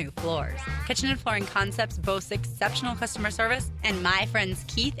 or new floors. Kitchen and Flooring Concepts boasts exceptional customer service, and my friends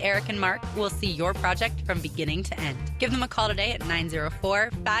Keith, Eric, and Mark will see your project from beginning to end. Give them a call today at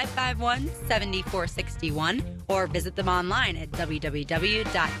 904-551-7461 or visit them online at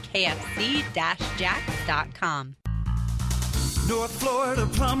www.kfc-jax.com. North Florida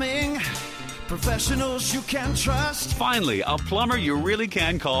Plumbing, professionals you can trust. Finally, a plumber you really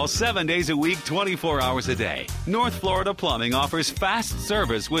can call 7 days a week, 24 hours a day. North Florida Plumbing offers fast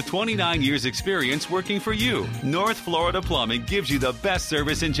service with 29 years experience working for you. North Florida Plumbing gives you the best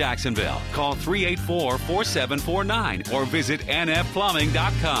service in Jacksonville. Call 384-4749 or visit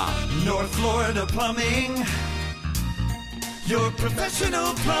nfplumbing.com. North Florida Plumbing, your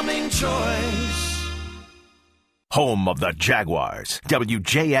professional plumbing choice. Home of the Jaguars.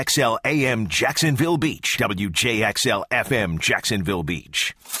 WJXL AM Jacksonville Beach. WJXL FM Jacksonville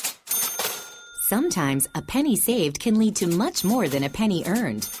Beach. Sometimes a penny saved can lead to much more than a penny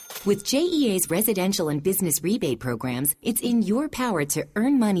earned. With JEA's residential and business rebate programs, it's in your power to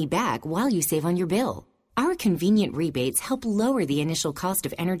earn money back while you save on your bill. Our convenient rebates help lower the initial cost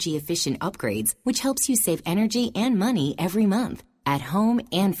of energy-efficient upgrades, which helps you save energy and money every month, at home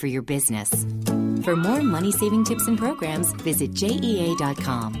and for your business. For more money-saving tips and programs, visit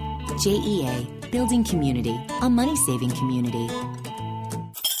JEA.com. JEA, building community, a money-saving community.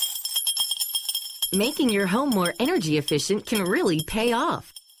 Making your home more energy efficient can really pay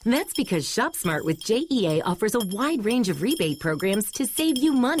off. That's because ShopSmart with JEA offers a wide range of rebate programs to save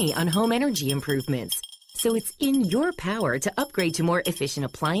you money on home energy improvements. So it's in your power to upgrade to more efficient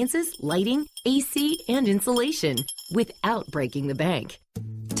appliances, lighting, AC, and insulation without breaking the bank.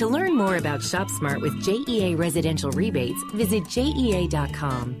 To learn more about ShopSmart with JEA residential rebates, visit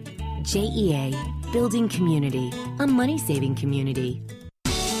JEA.com. JEA, building community, a money-saving community.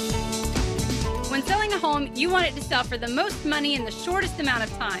 When selling a home, you want it to sell for the most money in the shortest amount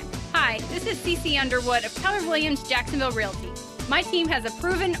of time. Hi, this is Cece Underwood of Keller Williams Jacksonville Realty. My team has a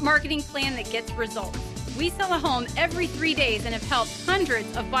proven marketing plan that gets results. We sell a home every 3 days and have helped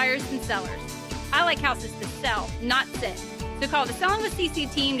hundreds of buyers and sellers. I like houses to sell, not sit. So call the Selling with CC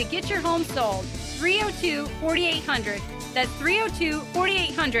team to get your home sold. 302-4800. That's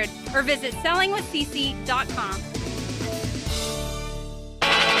 302-4800. Or visit sellingwithcc.com.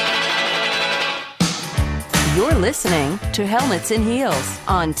 You're listening to Helmets and Heels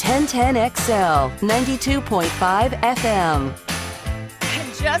on 1010XL 92.5 FM.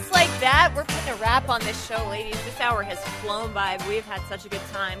 And just like that, we're putting a wrap on this show, ladies. This hour has flown by. We've had such a good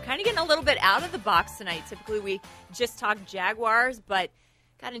time. Kind of getting a little bit out of the box tonight. Typically, we just talk Jaguars, but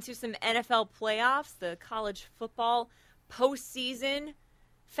got into some NFL playoffs, the college football postseason.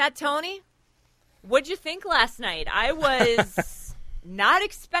 Fat Tony, what'd you think last night? I was not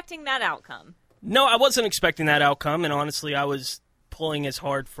expecting that outcome. No, I wasn't expecting that outcome, and honestly, I was pulling as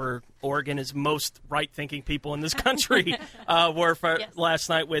hard for Oregon as most right-thinking people in this country were for last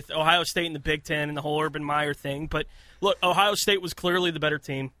night with Ohio State in the Big Ten and the whole Urban Meyer thing. But look, Ohio State was clearly the better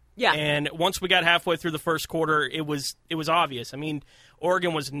team. Yeah. And once we got halfway through the first quarter, it was obvious. I mean,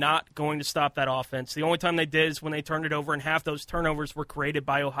 Oregon was not going to stop that offense. The only time they did is when they turned it over, and half those turnovers were created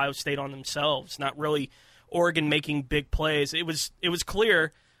by Ohio State on themselves, not really Oregon making big plays. It was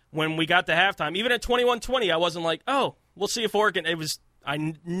clear when we got to halftime. Even at 21-20, I wasn't like, oh, we'll see if Oregon.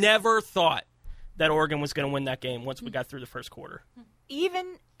 I never thought that Oregon was going to win that game once we got through the first quarter.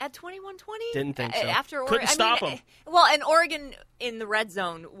 Even at 21-20? Didn't think so. After Couldn't stop them. Well, and Oregon in the red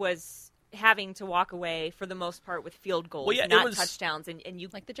zone was having to walk away for the most part with field goals, not touchdowns. And you,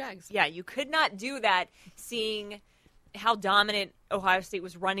 like the Jags. Yeah, you could not do that seeing how dominant Ohio State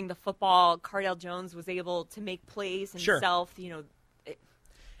was running the football. Cardale Jones was able to make plays himself.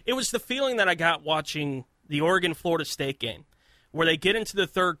 It was the feeling that I got watching the Oregon-Florida State game, where they get into the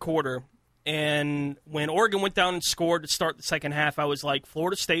third quarter, and when Oregon went down and scored to start the second half, I was like,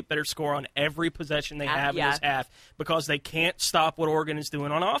 Florida State better score on every possession they have in this half because they can't stop what Oregon is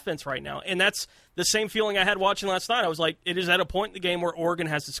doing on offense right now. And that's the same feeling I had watching last night. I was like, it is at a point in the game where Oregon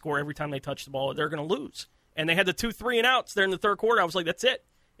has to score every time they touch the ball or they're going to lose. And they had the 2 3-and-outs there in the third quarter. I was like, that's it.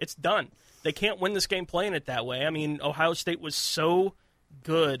 It's done. They can't win this game playing it that way. I mean, Ohio State was so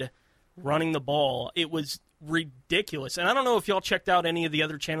good running the ball. It was ridiculous. And I don't know if y'all checked out any of the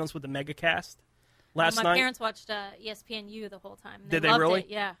other channels with the MegaCast last night. My parents watched ESPNU the whole time. Did they loved really? It,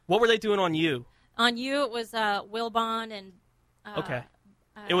 yeah. What were they doing on you? On you, it was Will Bond and okay.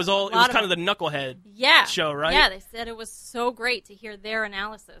 It was kind of the knucklehead show, right? Yeah, they said it was so great to hear their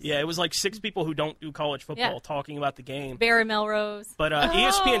analysis. Yeah, it was like 6 people who don't do college football talking about the game. Barry Melrose. But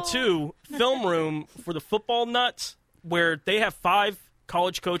ESPN2 Film Room for the football nuts, where they have 5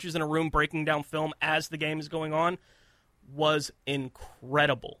 college coaches in a room breaking down film as the game is going on, was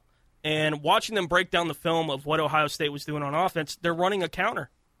incredible. And watching them break down the film of what Ohio State was doing on offense, they're running a counter.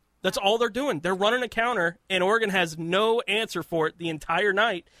 That's all they're doing. They're running a counter, and Oregon has no answer for it the entire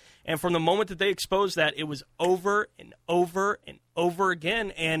night. And from the moment that they exposed that, it was over and over and over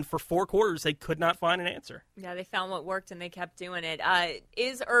again. And for 4 quarters, they could not find an answer. Yeah, they found what worked, and they kept doing it.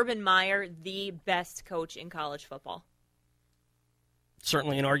 Is Urban Meyer the best coach in college football?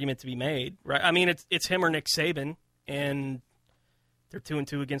 Certainly an argument to be made, right? I mean, it's him or Nick Saban, and they're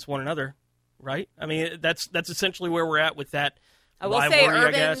 2-2 against one another, right? I mean, that's essentially where we're at with that. I will say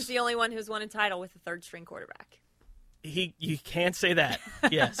Urban's the only one who's won a title with a third-string quarterback. You can't say that,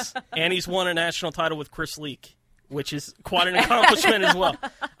 yes. And he's won a national title with Chris Leak, which is quite an accomplishment as well.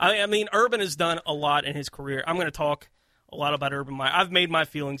 I mean, Urban has done a lot in his career. I'm going to talk a lot about Urban Meyer. I've made my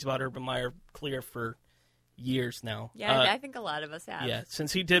feelings about Urban Meyer clear for years now. Yeah, I think a lot of us have. Yeah,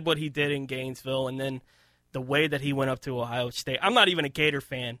 since he did what he did in Gainesville, and then the way that he went up to Ohio State. I'm not even a Gator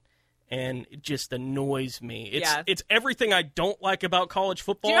fan. And it just annoys me. It's everything I don't like about college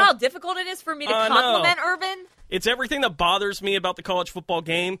football. Do you know how difficult it is for me to compliment Urban? It's everything that bothers me about the college football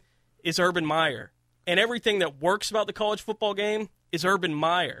game is Urban Meyer. And everything that works about the college football game is Urban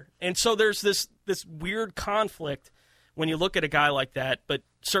Meyer. And so there's this weird conflict when you look at a guy like that. But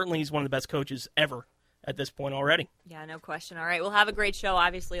certainly he's one of the best coaches ever at this point already. Yeah, no question. All right, we'll have a great show.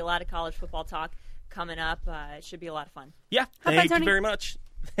 Obviously, a lot of college football talk coming up. It should be a lot of fun. Yeah, thank you very much.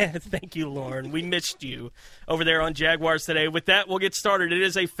 Thank you, Lauren. We missed you over there on Jaguars today. With that, we'll get started. It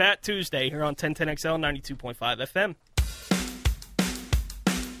is a Fat Tuesday here on 1010XL 92.5 FM.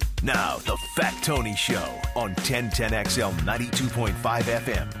 Now, the Fat Tony Show on 1010XL 92.5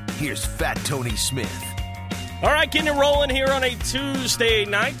 FM. Here's Fat Tony Smith. All right, getting it rolling here on a Tuesday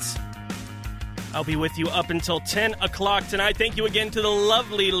night. I'll be with you up until 10 o'clock tonight. Thank you again to the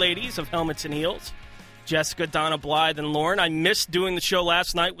lovely ladies of Helmets and Heels. Jessica, Donna, Blythe, and Lauren. I missed doing the show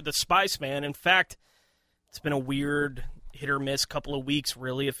last night with the Spice Man. In fact, it's been a weird hit or miss couple of weeks,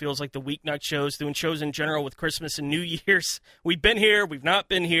 really. It feels like the weeknight shows, doing shows in general with Christmas and New Year's. We've been here. We've not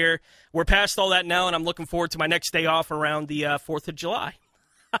been here. We're past all that now, and I'm looking forward to my next day off around the 4th of July.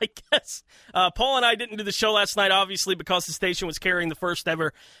 I guess. Paul and I didn't do the show last night, obviously, because the station was carrying the first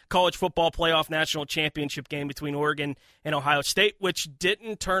ever college football playoff national championship game between Oregon and Ohio State, which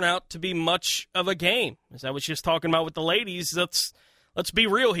didn't turn out to be much of a game. As I was just talking about with the ladies, let's be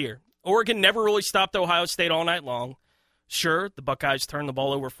real here. Oregon never really stopped Ohio State all night long. Sure, the Buckeyes turned the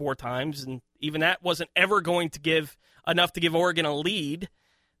ball over 4 times, and even that wasn't ever going to give enough to give Oregon a lead.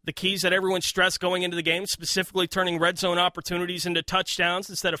 The keys that everyone stressed going into the game, specifically turning red zone opportunities into touchdowns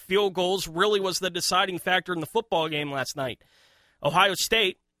instead of field goals, really was the deciding factor in the football game last night. Ohio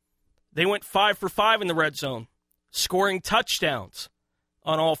State, they went 5 for 5 in the red zone, scoring touchdowns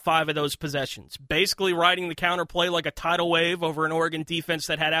on all 5 of those possessions, basically riding the counterplay like a tidal wave over an Oregon defense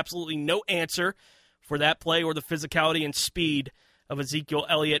that had absolutely no answer for that play or the physicality and speed of Ezekiel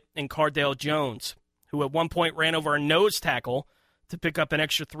Elliott and Cardale Jones, who at one point ran over a nose tackle to pick up an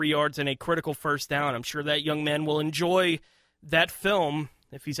extra 3 yards and a critical first down. I'm sure that young man will enjoy that film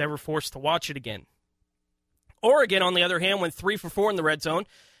if he's ever forced to watch it again. Oregon, on the other hand, went 3 for 4 in the red zone.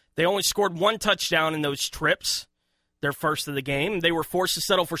 They only scored 1 touchdown in those trips, their first of the game. They were forced to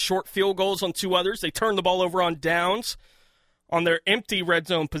settle for short field goals on 2 others. They turned the ball over on downs on their empty red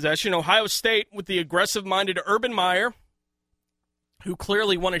zone possession. Ohio State, with the aggressive-minded Urban Meyer, who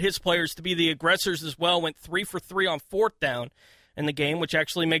clearly wanted his players to be the aggressors as well, went 3 for 3 on 4th down in the game, which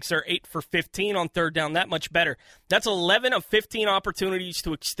actually makes their 8 for 15 on 3rd down that much better. That's 11 of 15 opportunities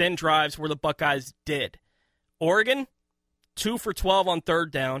to extend drives where the Buckeyes did. Oregon, 2 for 12 on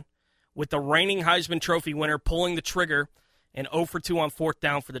 3rd down, with the reigning Heisman Trophy winner pulling the trigger, and 0 for 2 on 4th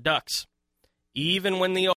down for the Ducks. Even when the